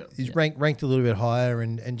Poirier. Yeah. He's Yeah. ranked a little bit higher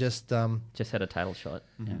and just Just had a title shot.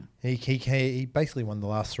 Mm-hmm. Yeah. he basically won the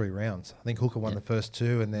last 3 rounds. I think Hooker won the first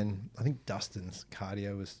 2, and then I think Dustin's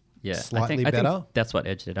cardio was slightly I better. think that's what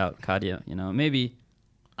edged it out. Cardio, maybe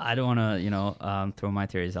I don't want to, throw my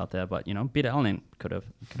theories out there, but Peter Allen could have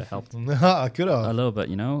helped I could a have. little bit.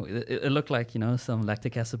 It looked like some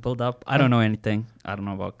lactic acid buildup. I don't know anything. I don't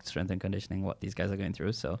know about strength and conditioning, what these guys are going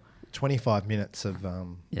through. So 25 minutes of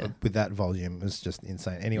Yeah. with that volume was just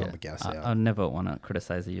insane. Anyone yeah, would gas I out. never want to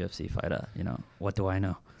criticize the UFC fighter. What do I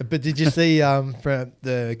know? But did you see for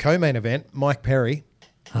the co-main event, Mike Perry,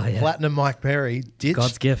 Oh yeah, Platinum Mike Perry,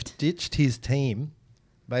 God's gift. ditched his team,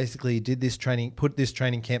 basically put this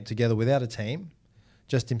training camp together without a team,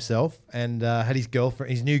 just himself, and had his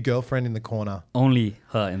new girlfriend in the corner. Only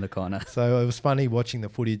her in the corner. So it was funny watching the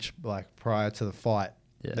footage like prior to the fight.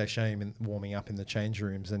 Yeah. They show him warming up in the change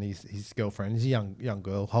rooms, and his girlfriend, he's a young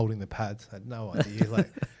girl holding the pads. I had no idea.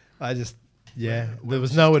 There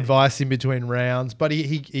was no advice in between rounds, but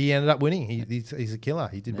he ended up winning. He's a killer.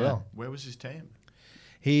 He did well. Where was his team?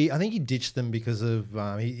 I think he ditched them because of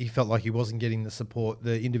he felt like he wasn't getting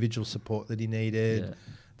the individual support that he needed. Yeah.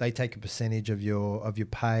 They take a percentage of your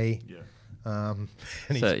pay. Yeah. And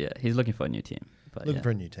So he's yeah, he's looking for a new team. But looking yeah.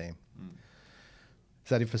 for a new team. Is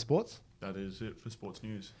that it for sports? That is it for sports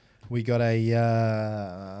news. We got a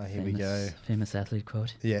here we go. Famous athlete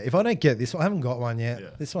quote. Yeah, if I don't get this one, I haven't got one yet. Yeah.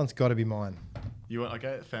 This one's got to be mine. You want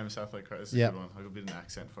okay? Famous athlete quote. This is Yep. a good one. I've got a bit of an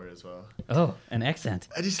accent for you as well. Oh, an accent.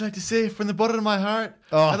 I just like to say from the bottom of my heart,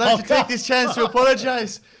 Oh. I'd like to take this chance to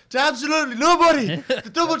apologise to absolutely nobody. The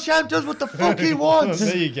double champ does what the fuck he wants.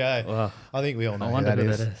 There you go. Wow. I think we all know I who wonder that who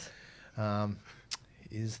is. that is.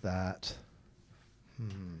 Is that...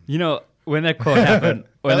 You know, when that quote happened,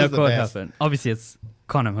 That was the best. obviously it's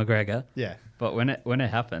Conor McGregor. Yeah. But when it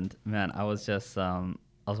happened, man, I was just I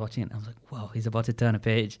was watching it. And I was like, "Whoa, he's about to turn a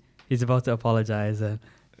page. He's about to apologize." And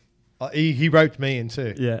He roped me in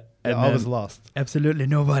too. yeah, Yeah, and I then was lost. absolutely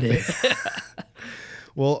nobody.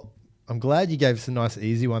 Well, I'm glad you gave us a nice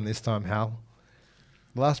easy one this time, Hal.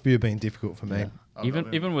 The last few have been difficult for me. Yeah.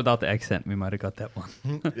 Even without the accent, we might have got that one.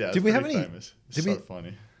 Yeah, Did it's we have pretty any- Famous. It's did so we-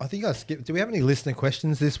 funny. I think I skipped. Do we have any listener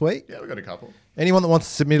questions this week? Yeah, we got a couple. Anyone that wants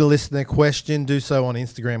to submit a listener question, do so on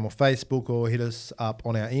Instagram or Facebook, or hit us up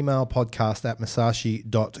on our email,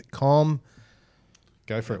 podcast@masashi.com.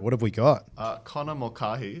 Go for it. What have we got? Connor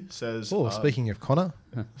Mulcahy says. Oh, speaking of Connor.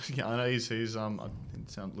 Yeah, I know he's looks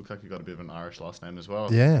like you've got a bit of an Irish last name as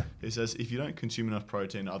well. Yeah. He says if you don't consume enough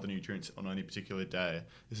protein or other nutrients on any particular day,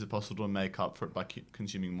 is it possible to make up for it by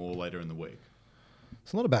consuming more later in the week?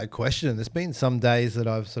 It's not a bad question. There's been some days that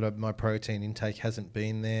I've my protein intake hasn't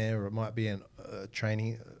been there, or it might be a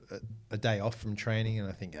day off from training, and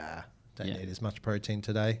I think, don't Yeah. need as much protein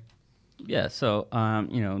today. Yeah, so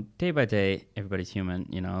day by day, everybody's human.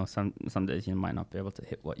 Some days you might not be able to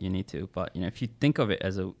hit what you need to, but if you think of it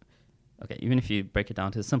as even if you break it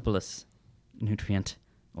down to the simplest nutrient,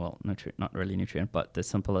 not really nutrient, but the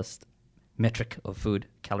simplest metric of food,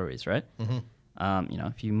 calories, right? Mm-hmm.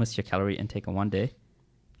 If you miss your calorie intake on one day,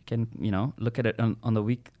 you can look at it on the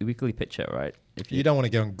weekly picture, right? If You don't want to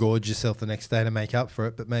go and gorge yourself the next day to make up for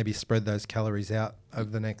it, but maybe spread those calories out over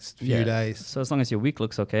the next few days. So as long as your week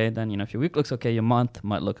looks okay, then if your week looks okay, your month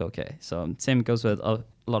might look okay. So same goes with a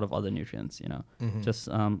lot of other nutrients. Mm-hmm. Just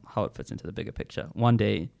how it fits into the bigger picture. One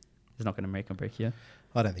day is not going to make or break you.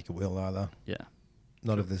 I don't think it will either. Yeah.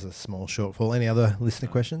 Not if there's a small shortfall. Any other listener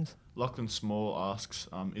questions? Lachlan Small asks,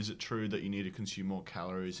 is it true that you need to consume more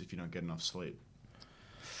calories if you don't get enough sleep?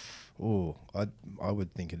 Oh, I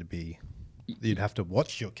would think it'd be... You'd have to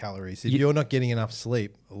watch your calories. If You- you're not getting enough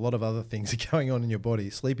sleep, a lot of other things are going on in your body.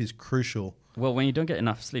 Sleep is crucial. Well, when you don't get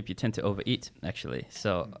enough sleep, you tend to overeat, actually.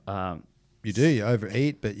 So You do. You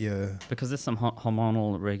overeat, but you're... because there's some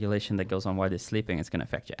hormonal regulation that goes on while you're sleeping, it's going to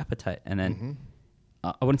affect your appetite. And then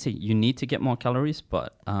I wouldn't say you need to get more calories,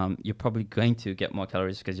 but you're probably going to get more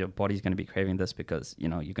calories because your body's going to be craving this because, you're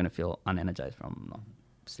going to feel unenergized from not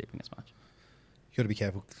sleeping as much. You got to be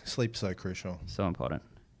careful. Sleep's so crucial. So important.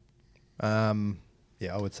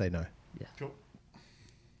 Yeah, I would say no. Yeah. Cool.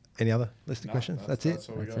 Any other listener questions? That's it.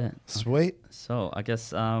 all we That's got. it. Sweet. So I guess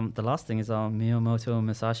the last thing is our Miyamoto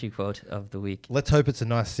Musashi quote of the week. Let's hope it's a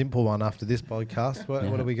nice, simple one after this podcast. What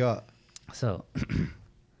Yeah. do we got? So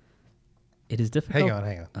it is difficult.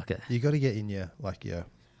 Hang on. Okay. You got to get in your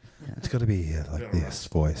It's got to be like this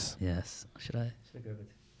voice. Yes. Should I go over?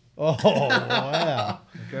 Oh wow!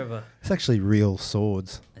 Go over. It's actually real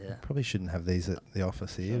swords. Yeah. Probably shouldn't have these at the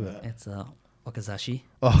office here. But It's Okazashi.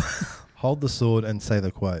 hold the sword and say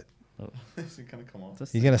the quote. Is it going to come off?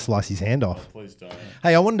 You're going to slice his hand off. Please don't.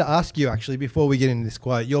 Hey, I wanted to ask you actually before we get into this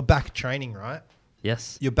quote. You're back training, right?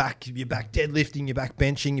 Yes. You're back deadlifting. You're back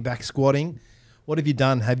benching. You're back squatting. What have you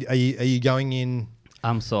done? Are you going in?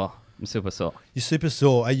 I'm sore. I'm super sore. You're super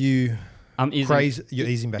sore. Are you I'm easing. crazy? You're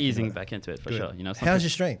easing back. Easing into it. back into it for Good. sure. How's your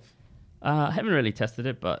strength? I haven't really tested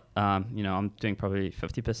it, but I'm doing probably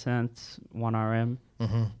 50% 1 RM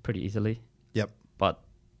pretty easily. Yep. But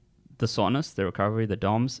the soreness, the recovery, the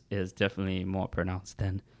DOMS is definitely more pronounced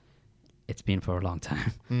than it's been for a long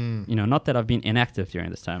time. Not that I've been inactive during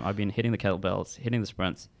this time. I've been hitting the kettlebells, hitting the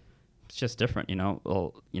sprints. It's just different,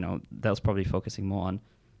 Well, that was probably focusing more on,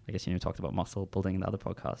 I guess, you talked about muscle building in the other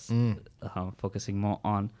podcasts, focusing more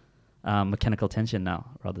on mechanical tension now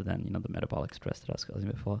rather than, the metabolic stress that I was causing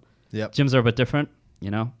before. Yep. Gyms are a bit different,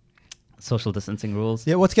 social distancing rules.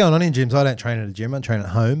 Yeah. What's going on in gyms? I don't train at a gym. I train at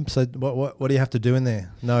home. So what do you have to do in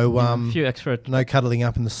there? No A few extra. no cuddling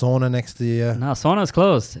up in the sauna next to you. No, sauna's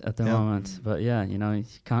closed at the Yeah. moment. But yeah, you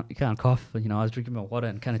can't cough. I was drinking my water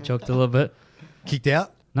and kind of choked a little bit. Kicked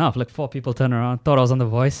out. No, like 4 people turned around, thought I was on The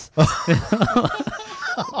Voice.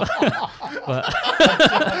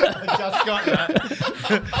 Just got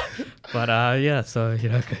that. But yeah, so you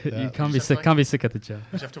can't be It's sick. like- Can't be sick at the gym.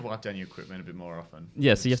 You have to wipe down your equipment a bit more often.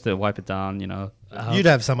 Yeah, so you have to wipe it down. You'd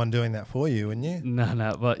have someone doing that for you, wouldn't you?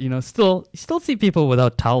 No, but you still see people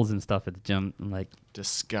without towels and stuff at the gym. I'm like,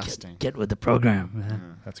 Disgusting. get with the program, man. Yeah.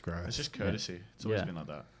 That's It's gross. just courtesy. It's always Yeah. been like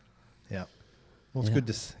that. Yeah. Well, it's Yeah.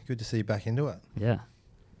 good to see you back into it. Yeah.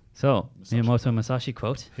 So, Miyamoto Musashi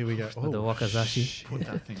quote. Here we go. With the Wakazashi. shit. Put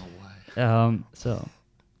that thing away. So,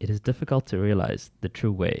 it is difficult to realize the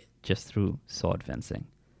true way just through sword fencing.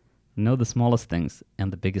 Know the smallest things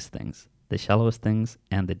and the biggest things, the shallowest things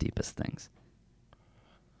and the deepest things.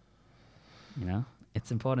 You know,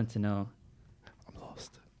 it's important to know. I'm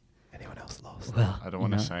lost. Anyone else lost? Well, I don't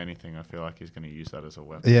want to say anything. I feel like he's going to use that as a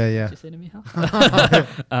weapon. Yeah, yeah. Did you say to me,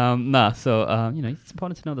 Hal? So, you know, it's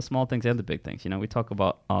important to know the small things and the big things. You know, we talk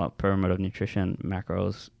about pyramid of nutrition,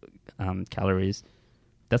 macros, calories.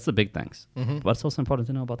 That's the big things. But it's also important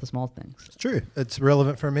to know about the small things. It's true. It's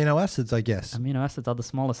relevant for amino acids, I guess. Amino acids are the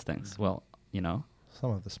smallest things. Well, you know,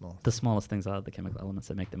 Some of the small. the smallest things are the chemical elements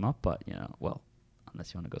that make them up. But, you know, well,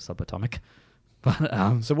 unless you want to go subatomic.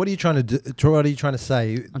 But, So what are you trying to do? What are you trying to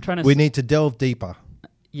say? I'm trying to We need to delve deeper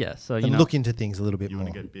yeah, so, you and know, look into things a little bit You more.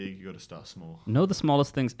 want to get big, you got to start small. know the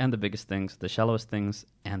smallest things and the biggest things, the shallowest things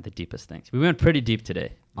and the deepest things. We went pretty deep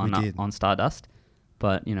today on We did. on Stardust,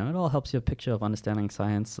 but you know it all helps you a picture of understanding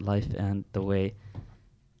science, life, and the way.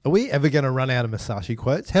 Are we ever going to run out of Musashi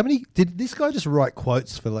quotes? How many did this guy just write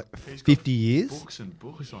quotes for like He's got 50 years? Books and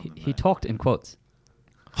books on them. He mate. talked in quotes.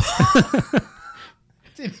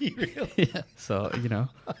 Did he really? Yeah, so you know,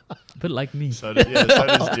 a bit like me. So does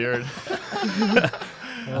Darren.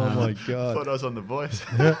 Oh my god! Photos on The Voice.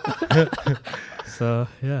 So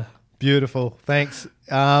yeah, Beautiful. Thanks.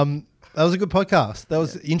 That was a good podcast. That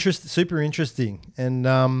was super interesting, and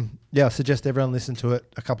yeah, I suggest everyone listen to it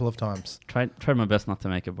a couple of times. tried my best not to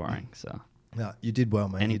make it boring. So No, you did well,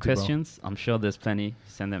 man. any You did well. questions? I'm sure there's plenty.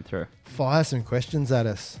 Send them through. Fire some questions at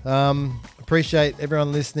us. Appreciate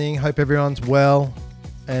everyone listening. Hope everyone's well,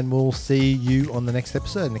 and we'll see you on the next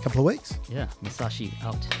episode in a couple of weeks. Yeah, Musashi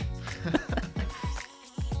out.